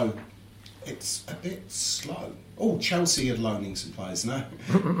a bit slow. Oh, Chelsea are loaning some players now.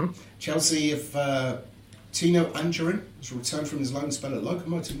 Chelsea have... Tino Anjorin has returned from his loan spell at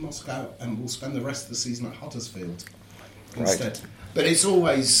Lokomotiv Moscow and will spend the rest of the season at Huddersfield instead. Right. But it's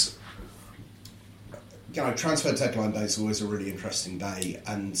always, transfer deadline day is always a really interesting day,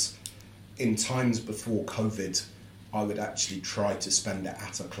 and in times before COVID, I would actually try to spend it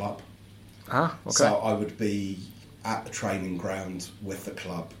at a club. Ah, okay. So I would be at the training ground with the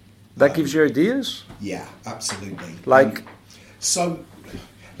club. That gives you ideas? Yeah, absolutely. Like?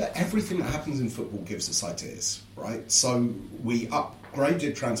 Everything that happens in football gives us ideas, right? So we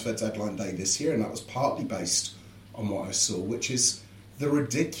upgraded transfer deadline day this year, and that was partly based on what I saw, which is the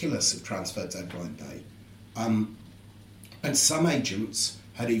ridiculous of transfer deadline day. And some agents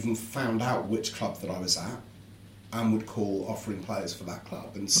had even found out which club that I was at and would call offering players for that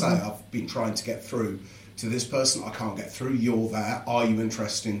club and say, I've been trying to get through to this person, I can't get through, you're there, are you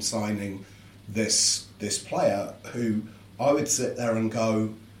interested in signing this player? Who I would sit there and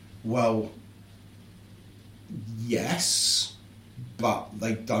go, well, yes, but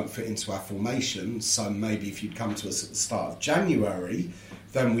they don't fit into our formation, so maybe if you'd come to us at the start of January,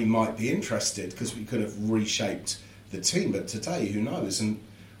 then we might be interested because we could have reshaped the team. But today, who knows? And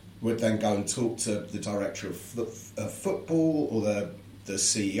we'd then go and talk to the director of football or the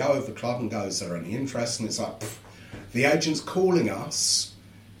CEO of the club and go, is there any interest? And it's like, the agent's calling us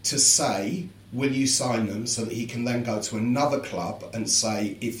to say, will you sign them, so that he can then go to another club and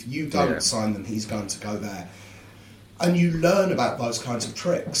say, if you don't sign them, he's going to go there. And you learn about those kinds of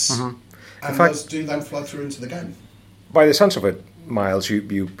tricks. Mm-hmm. And those do then flow through into the game. By the sense of it, Miles,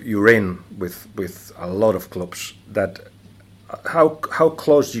 you're in with a lot of clubs. That how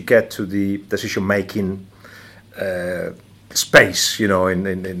close do you get to the decision-making space, in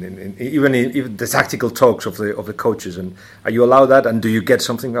even the tactical talks of the coaches, and are you allowed that, and do you get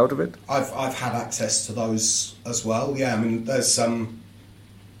something out of it? I've had access to those as well. Yeah, I mean, there's some.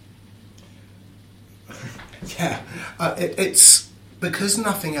 It's because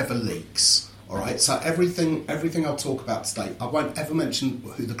nothing ever leaks. All right, so everything I'll talk about today, I won't ever mention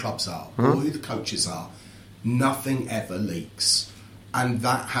who the clubs are or who the coaches are. Nothing ever leaks, and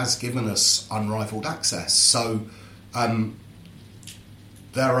that has given us unrivaled access. So.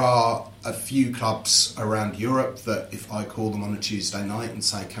 There are a few clubs around Europe that if I call them on a Tuesday night and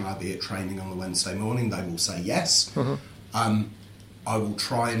say, can I be at training on the Wednesday morning, they will say yes. Mm-hmm. I will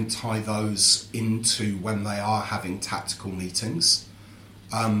try and tie those into when they are having tactical meetings,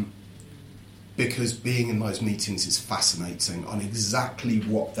 because being in those meetings is fascinating on exactly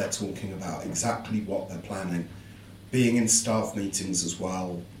what they're talking about, exactly what they're planning. Being in staff meetings as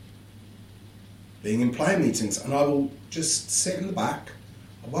well, being in player meetings, and I will just sit in the back.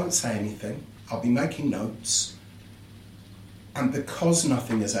 I won't say anything. I'll be making notes. And because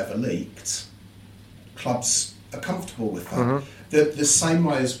nothing has ever leaked, clubs are comfortable with that. Mm-hmm. The same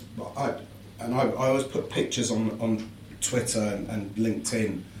way as I always put pictures on Twitter and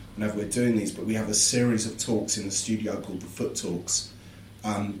LinkedIn whenever we're doing these, but we have a series of talks in the studio called the Foot Talks,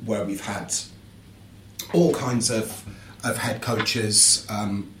 where we've had all kinds of head coaches,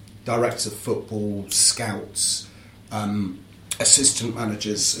 directors of football, scouts, assistant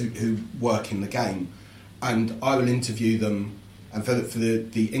managers who work in the game, and I will interview them and for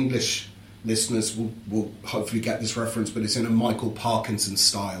the English listeners will hopefully get this reference, but it's in a Michael Parkinson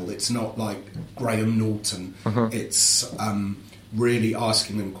style. It's not like Graham Norton. It's really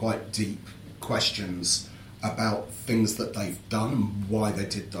asking them quite deep questions about things that they've done and why they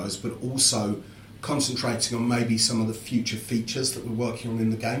did those, but also concentrating on maybe some of the future features that we're working on in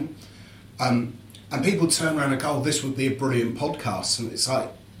the game. And people turn around and go, oh, this would be a brilliant podcast. And it's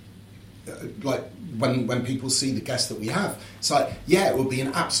like when people see the guests that we have, it's like, yeah, it would be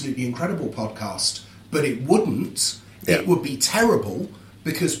an absolutely incredible podcast, but it wouldn't. Yeah. It would be terrible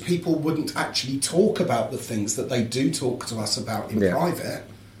because people wouldn't actually talk about the things that they do talk to us about in private,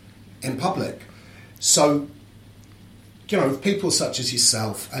 in public. So, people such as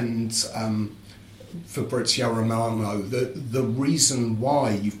yourself and Fabrizio Romano, the reason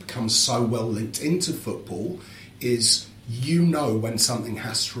why you've become so well linked into football is when something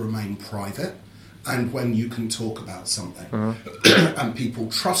has to remain private and when you can talk about something. And people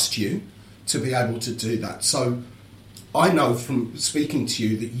trust you to be able to do that. So I know from speaking to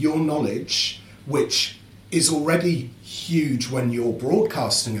you that your knowledge, which is already huge when you're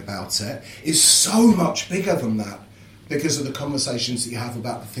broadcasting about it, is so much bigger than that because of the conversations that you have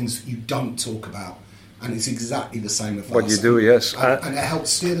about the things that you don't talk about. And it's exactly the same with what you do, yes. And it helps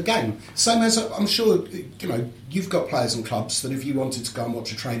steer the game. Same as, I'm sure, you've got players and clubs that if you wanted to go and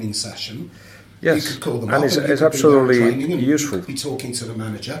watch a training session, you could call them and up. It's absolutely useful. You could be talking to the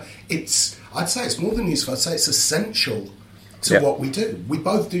manager. I'd say it's more than useful. I'd say it's essential to what we do. We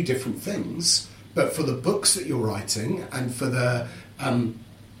both do different things, but for the books that you're writing and for the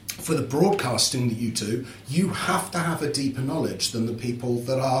broadcasting that you do, you have to have a deeper knowledge than the people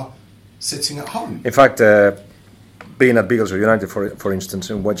that are sitting at home. In fact, being at Beagles United, for instance,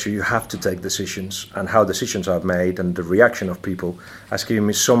 in which you have to take decisions and how decisions are made and the reaction of people has given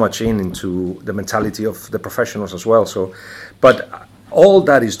me so much into the mentality of the professionals as well. So, but all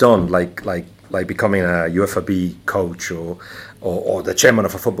that is done, like becoming a UFAB coach or the chairman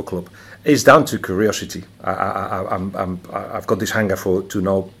of a football club, is down to curiosity. I've got this hunger to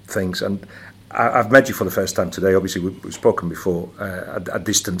know things, and I've met you for the first time today. Obviously, we've spoken before at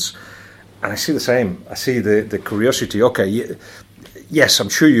distance. And I see the same. I see the curiosity. Okay, yes, I'm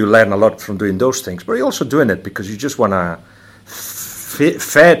sure you learn a lot from doing those things, but you're also doing it because you just want to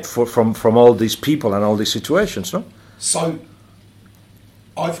fed from all these people and all these situations, no? So,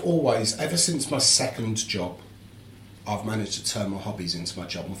 I've always, ever since my second job, I've managed to turn my hobbies into my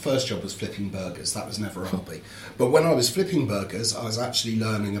job. My first job was flipping burgers. That was never a hobby. But when I was flipping burgers, I was actually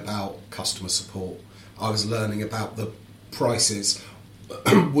learning about customer support. I was learning about the prices.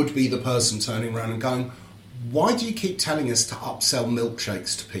 Would be the person turning around and going, why do you keep telling us to upsell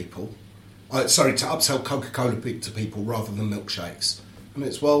milkshakes to people? To upsell Coca-Cola to people rather than milkshakes. And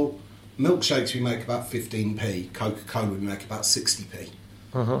it's, well, milkshakes we make about 15p, Coca-Cola we make about 60p.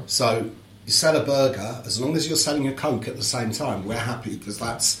 So you sell a burger, as long as you're selling a Coke at the same time, we're happy because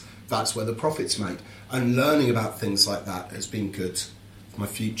that's where the profit's made. And learning about things like that has been good for my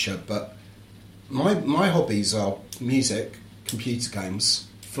future. But my hobbies are music, computer games,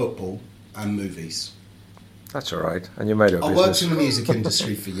 football, and movies. That's all right. And you made it. I worked in the music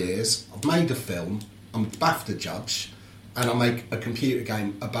industry for years. I've made a film. I'm a BAFTA judge, and I make a computer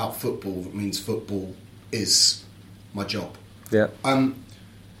game about football. That means football is my job. Yeah.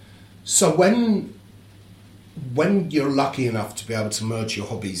 So when you're lucky enough to be able to merge your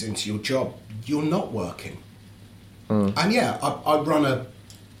hobbies into your job, you're not working. And yeah, I run a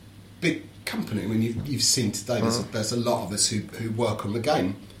big company. I mean, you've seen today. There's a lot of us who work on the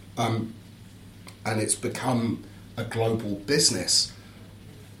game, and it's become a global business.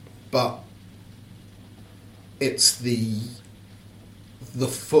 But it's the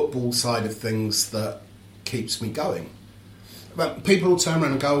football side of things that keeps me going. But people will turn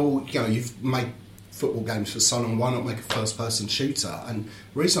around and go, oh, you've made football games for so long. Why not make a first-person shooter? And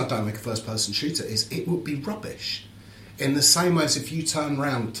the reason I don't make a first-person shooter is it would be rubbish. In the same way as if you turn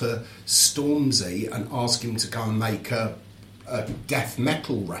round to Stormzy and ask him to go and make a death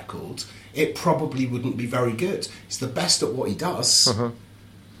metal record, it probably wouldn't be very good. He's the best at what he does. And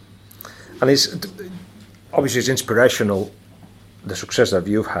obviously it's inspirational, the success that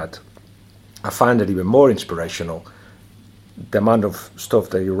you've had. I find it even more inspirational, the amount of stuff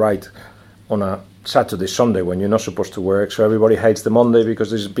that you write on a Saturday, Sunday when you're not supposed to work, so everybody hates the Monday because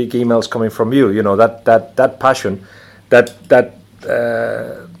there's big emails coming from you. That passion, that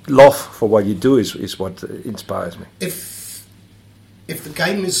love for what you do is what inspires me. If the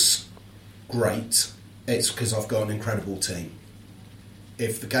game is great, it's because I've got an incredible team.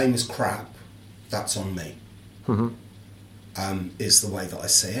 If the game is crap, that's on me. Is the way that I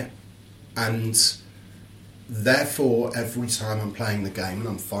see it. And Therefore, every time I'm playing the game and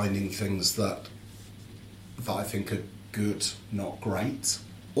I'm finding things that I think are good, not great,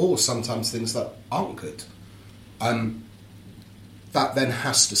 or sometimes things that aren't good, that then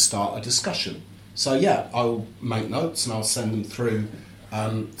has to start a discussion. So yeah, I'll make notes and I'll send them through to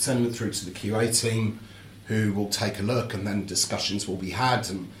the QA team, who will take a look, and then discussions will be had,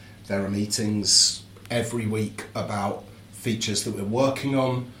 and there are meetings every week about features that we're working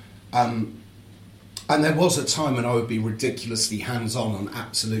on. And there was a time when I would be ridiculously hands-on on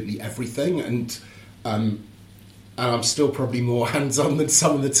absolutely everything, and I'm still probably more hands-on than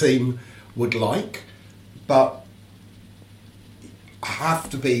some of the team would like, but I have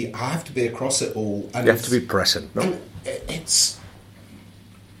to be across it all. And you have to be present, no? It's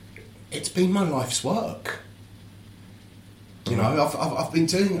been my life's work. You know, I've been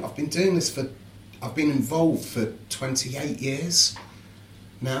doing this for, I've been involved for 28 years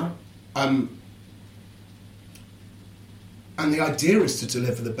now. And the idea is to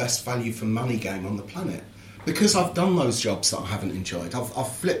deliver the best value for money game on the planet. Because I've done those jobs that I haven't enjoyed.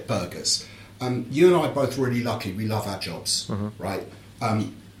 I've flipped burgers. You and I are both really lucky. We love our jobs, right?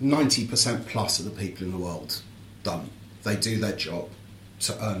 90% plus of the people in the world don't. They do their job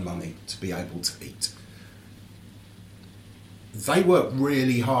to earn money, to be able to eat. They work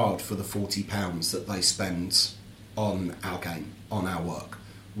really hard for the £40 that they spend on our game, on our work.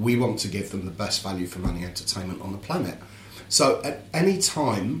 We want to give them the best value for money entertainment on the planet. So at any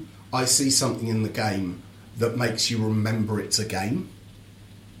time I see something in the game that makes you remember it's a game,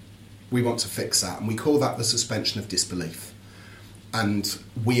 we want to fix that, and we call that the suspension of disbelief. And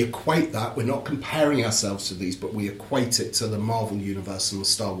we equate that, we're not comparing ourselves to these, but we equate it to the Marvel universe and the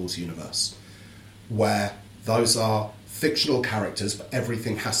Star Wars universe, where those are fictional characters, but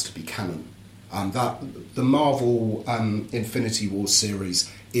everything has to be canon. The Marvel Infinity War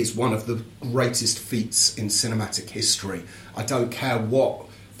series is one of the greatest feats in cinematic history. I don't care what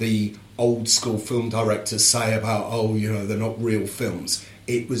the old school film directors say about, they're not real films.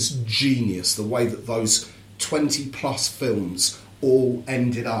 It was genius, the way that those 20 plus films all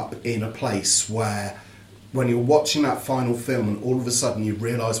ended up in a place where, when you're watching that final film and all of a sudden you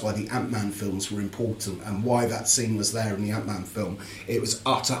realise why the Ant-Man films were important and why that scene was there in the Ant-Man film, it was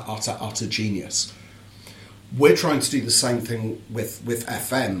utter genius. We're trying to do the same thing with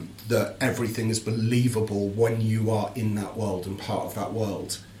FM, that everything is believable when you are in that world and part of that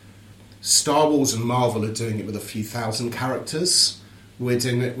world. Star Wars and Marvel are doing it with a few thousand characters. We're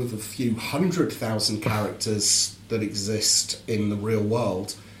doing it with a few 100,000 characters that exist in the real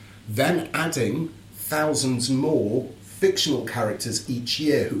world. Then adding thousands more fictional characters each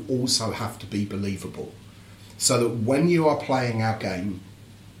year who also have to be believable. So that when you are playing our game,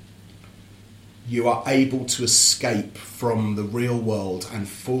 you are able to escape from the real world, and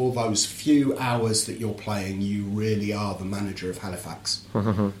for those few hours that you're playing, you really are the manager of Halifax.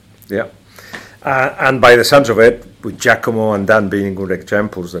 Yeah. And by the sounds of it, with Giacomo and Dan being good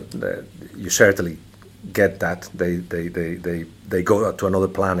examples, that you certainly get that. They go to another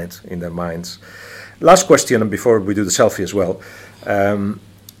planet in their minds. Last question, and before we do the selfie as well.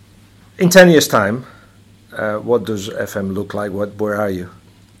 In 10 years' time, what does FM look like? Where are you?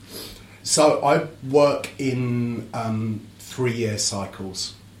 So I work in 3-year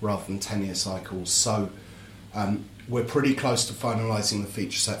cycles rather than 10-year cycles. So we're pretty close to finalising the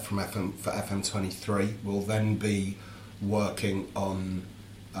feature set for FM23. We'll then be working on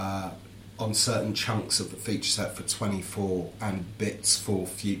certain chunks of the feature set for 24 and bits for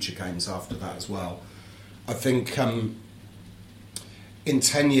future games after that as well. I think in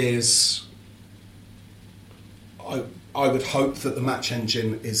 10 years, I would hope that the match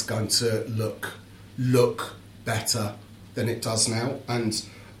engine is going to look better than it does now, and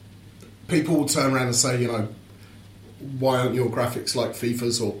people will turn around and say, why aren't your graphics like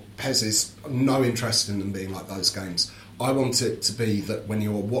FIFA's or PES's? No interest in them being like those games. I want it to be that when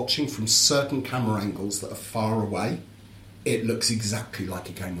you're watching from certain camera angles that are far away, it looks exactly like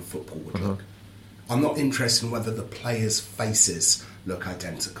a game of football would look. I'm not interested in whether the players' faces look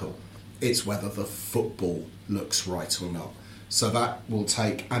identical. It's whether the football looks right or not. So that will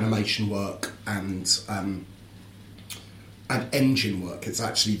take animation work and engine work. It's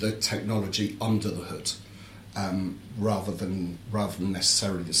actually the technology under the hood, rather than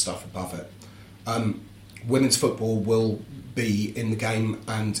necessarily the stuff above it. Women's football will be in the game,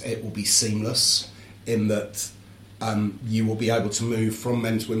 and it will be seamless in that you will be able to move from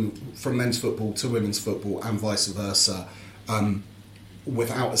men's football to women's football and vice versa,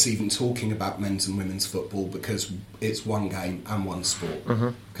 without us even talking about men's and women's football, because it's one game and one sport.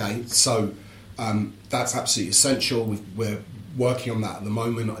 Okay, so that's absolutely essential. working on that at the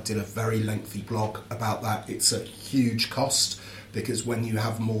moment. I did a very lengthy blog about that. It's a huge cost because when you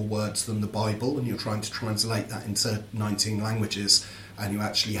have more words than the Bible and you're trying to translate that into 19 languages and you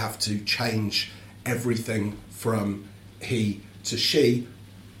actually have to change everything from he to she,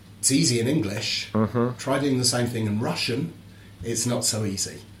 it's easy in English. Try doing the same thing in Russian, it's not so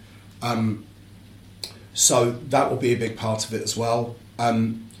easy. So that will be a big part of it as well.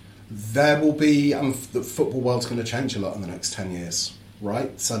 There will be, the football world's going to change a lot in the next 10 years,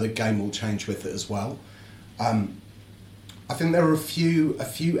 right? So the game will change with it as well. I think there are a few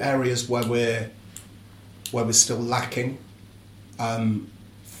areas where we're still lacking.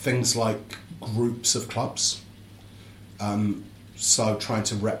 Things like groups of clubs. So trying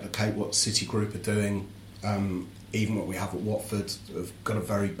to replicate what City Group are doing, even what we have at Watford, have got a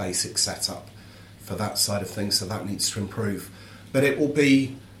very basic setup for that side of things, so that needs to improve. But it will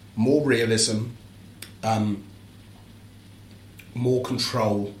be more realism, more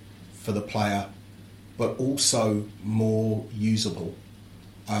control for the player, but also more usable.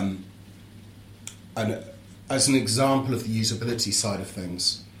 And as an example of the usability side of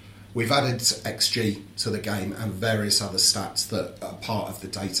things, we've added XG to the game and various other stats that are part of the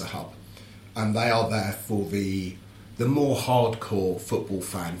data hub. And they are there for the more hardcore football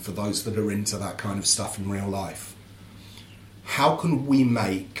fan, for those that are into that kind of stuff in real life. How can we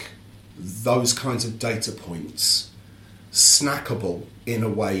make those kinds of data points snackable in a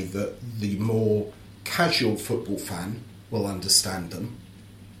way that the more casual football fan will understand them?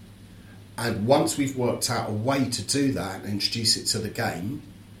 And once we've worked out a way to do that and introduce it to the game,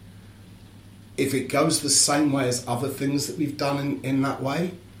 if it goes the same way as other things that we've done in that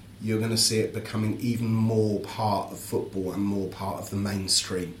way, you're going to see it becoming even more part of football and more part of the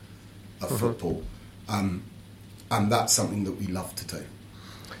mainstream of football. And that's something that we love to do.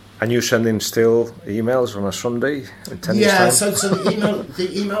 And you send in still emails on a Sunday at tennis time? Yeah, so the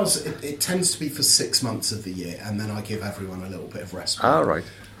emails, it tends to be for 6 months of the year, and then I give everyone a little bit of respite. Ah, right.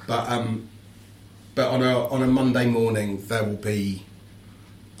 But on a Monday morning, there will be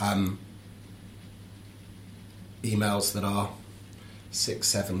emails that are 6,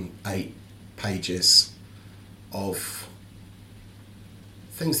 7, 8 pages of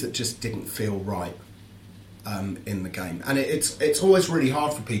things that just didn't feel right in the game. And it's always really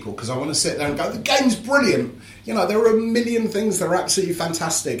hard for people because I want to sit there and go, the game's brilliant. You know, there are a million things that are absolutely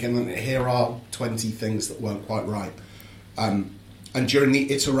fantastic, and here are 20 things that weren't quite right. And during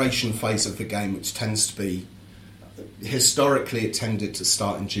the iteration phase of the game, which tends to be, historically it tended to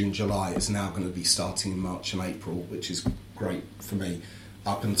start in June, July, it's now going to be starting in March and April, which is great for me,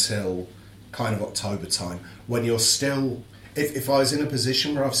 up until kind of October time, when you're still, if I was in a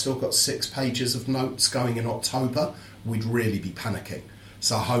position where I've still got 6 pages of notes going in October, we'd really be panicking.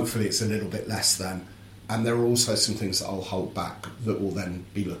 So hopefully it's a little bit less then. And there are also some things that I'll hold back that we'll then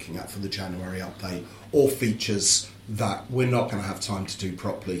be looking at for the January update, or features that we're not going to have time to do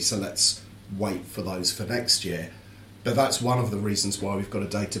properly, so let's wait for those for next year. But that's one of the reasons why we've got a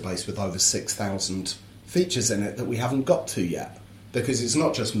database with over 6,000 features in it that we haven't got to yet. Because it's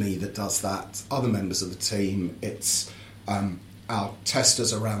not just me that does that, other members of the team, it's our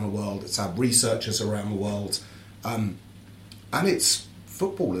testers around the world, it's our researchers around the world, and it's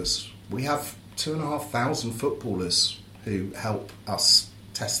footballers. We have 2,500 footballers who help us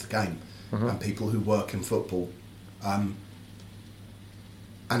test the game, and people who work in football. And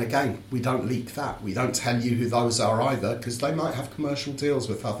again, we don't leak that. We don't tell you who those are either, because they might have commercial deals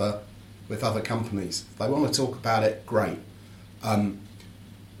with other companies. If they want to talk about it, great.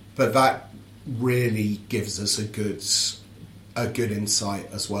 But that really gives us a good insight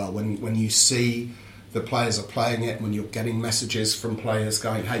as well. When you see the players are playing it, when you're getting messages from players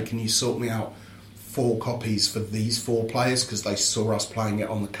going, hey, can you sort me out 4 copies for these 4 players because they saw us playing it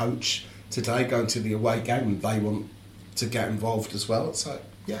on the coach today, going to the away game, and they want to get involved as well. It's like,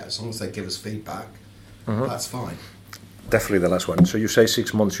 yeah, as long as they give us feedback, that's fine. Definitely the last one. So you say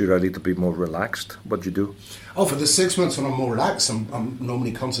 6 months you're a little bit more relaxed. What do you do? Oh, for the 6 months when I'm more relaxed, I'm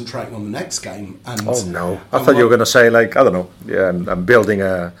normally concentrating on the next game. And oh no, I thought you were going to say, like, I don't know, yeah, I'm building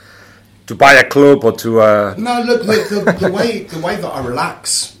to buy a club or to. No, look, the way that I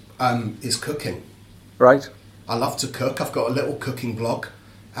relax is cooking. Right. I love to cook. I've got a little cooking blog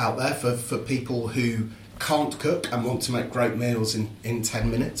out there for people who can't cook and want to make great meals in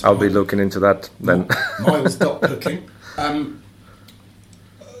 10 minutes. I'll be looking into that then. Miles.cooking.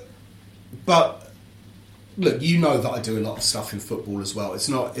 But look, you know that I do a lot of stuff in football as well. It's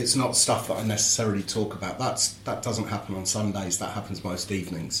not stuff that I necessarily talk about. That doesn't happen on Sundays. That happens most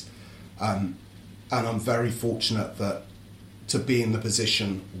evenings. And I'm very fortunate to be in the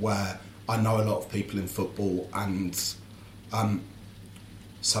position where I know a lot of people in football, and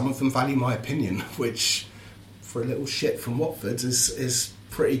Some of them value my opinion, which for a little shit from Watford is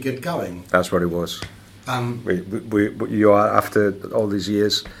pretty good going. That's what it was. You are, after all these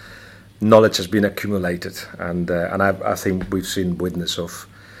years, knowledge has been accumulated, and I think we've seen witness of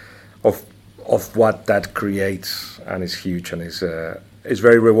what that creates, and it's huge, and it's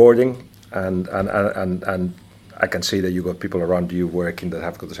very rewarding, and I can see that you got people around you working that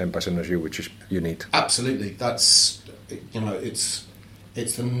have got the same passion as you, which is you need. Absolutely, that's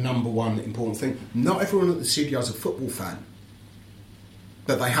it's the number one important thing. Not everyone at the studio is a football fan,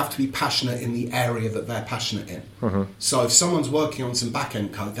 but they have to be passionate in the area that they're passionate in. Mm-hmm. So if someone's working on some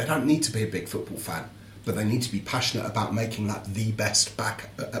back-end code, they don't need to be a big football fan, but they need to be passionate about making that the best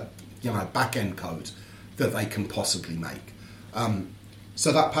back-end code that they can possibly make.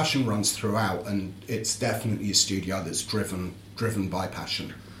 So that passion runs throughout, and it's definitely a studio that's driven by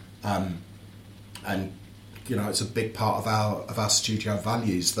passion. And it's a big part of our studio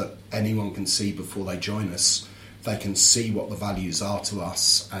values that anyone can see before they join us. They can see what the values are to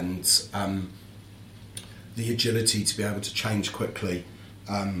us, and the agility to be able to change quickly,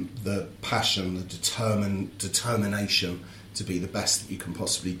 the passion, the determination to be the best that you can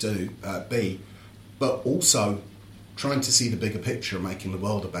possibly be, but also trying to see the bigger picture and making the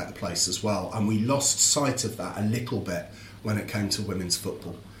world a better place as well. And we lost sight of that a little bit when it came to women's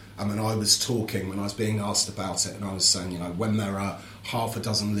football. I mean, I was talking when I was being asked about it, and I was saying, when there are half a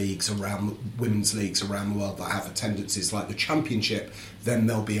dozen women's leagues around the world that have attendances like the Championship, then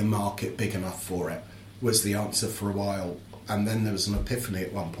there'll be a market big enough for it, was the answer for a while. And then there was an epiphany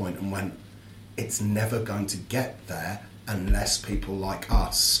at one point and went, it's never going to get there unless people like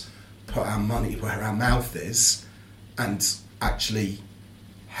us put our money where our mouth is and actually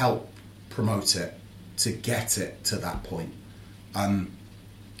help promote it to get it to that point.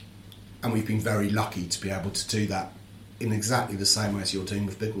 And we've been very lucky to be able to do that in exactly the same way as you're doing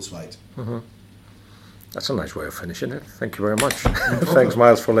with Biggleswade. Mm-hmm. That's a nice way of finishing it. Thank you very much. Thanks,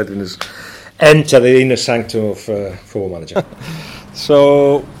 Miles, for letting us enter the inner sanctum of Football Manager.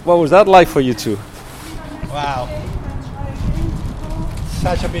 So, what was that like for you two? Wow.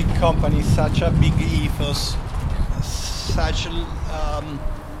 Such a big company, such a big ethos, such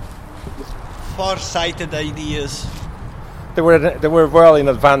far-sighted ideas. They were well in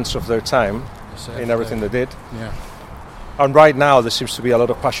advance of their time in everything they did. Yeah. And right now there seems to be a lot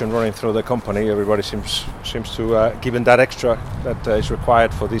of passion running through the company. Everybody seems to given that extra that is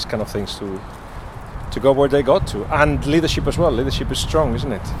required for these kind of things to go where they got to. And leadership as well. Leadership is strong,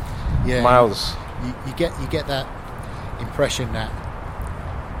 isn't it? Yeah. Miles. You get that impression that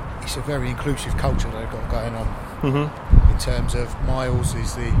it's a very inclusive culture they've got going on. Mm-hmm. In terms of Miles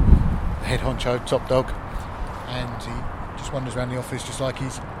is the head honcho, top dog, and he just wanders around the office just like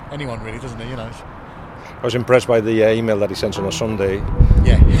he's anyone really, doesn't he? I was impressed by the email that he sent on a Sunday.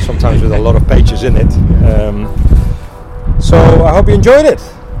 Yeah. Sometimes with a lot of pages in it. So I hope you enjoyed it.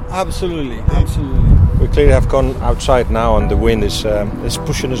 Absolutely. We clearly have gone outside now, and the wind is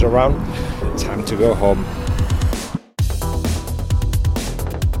pushing us around. Time to go home.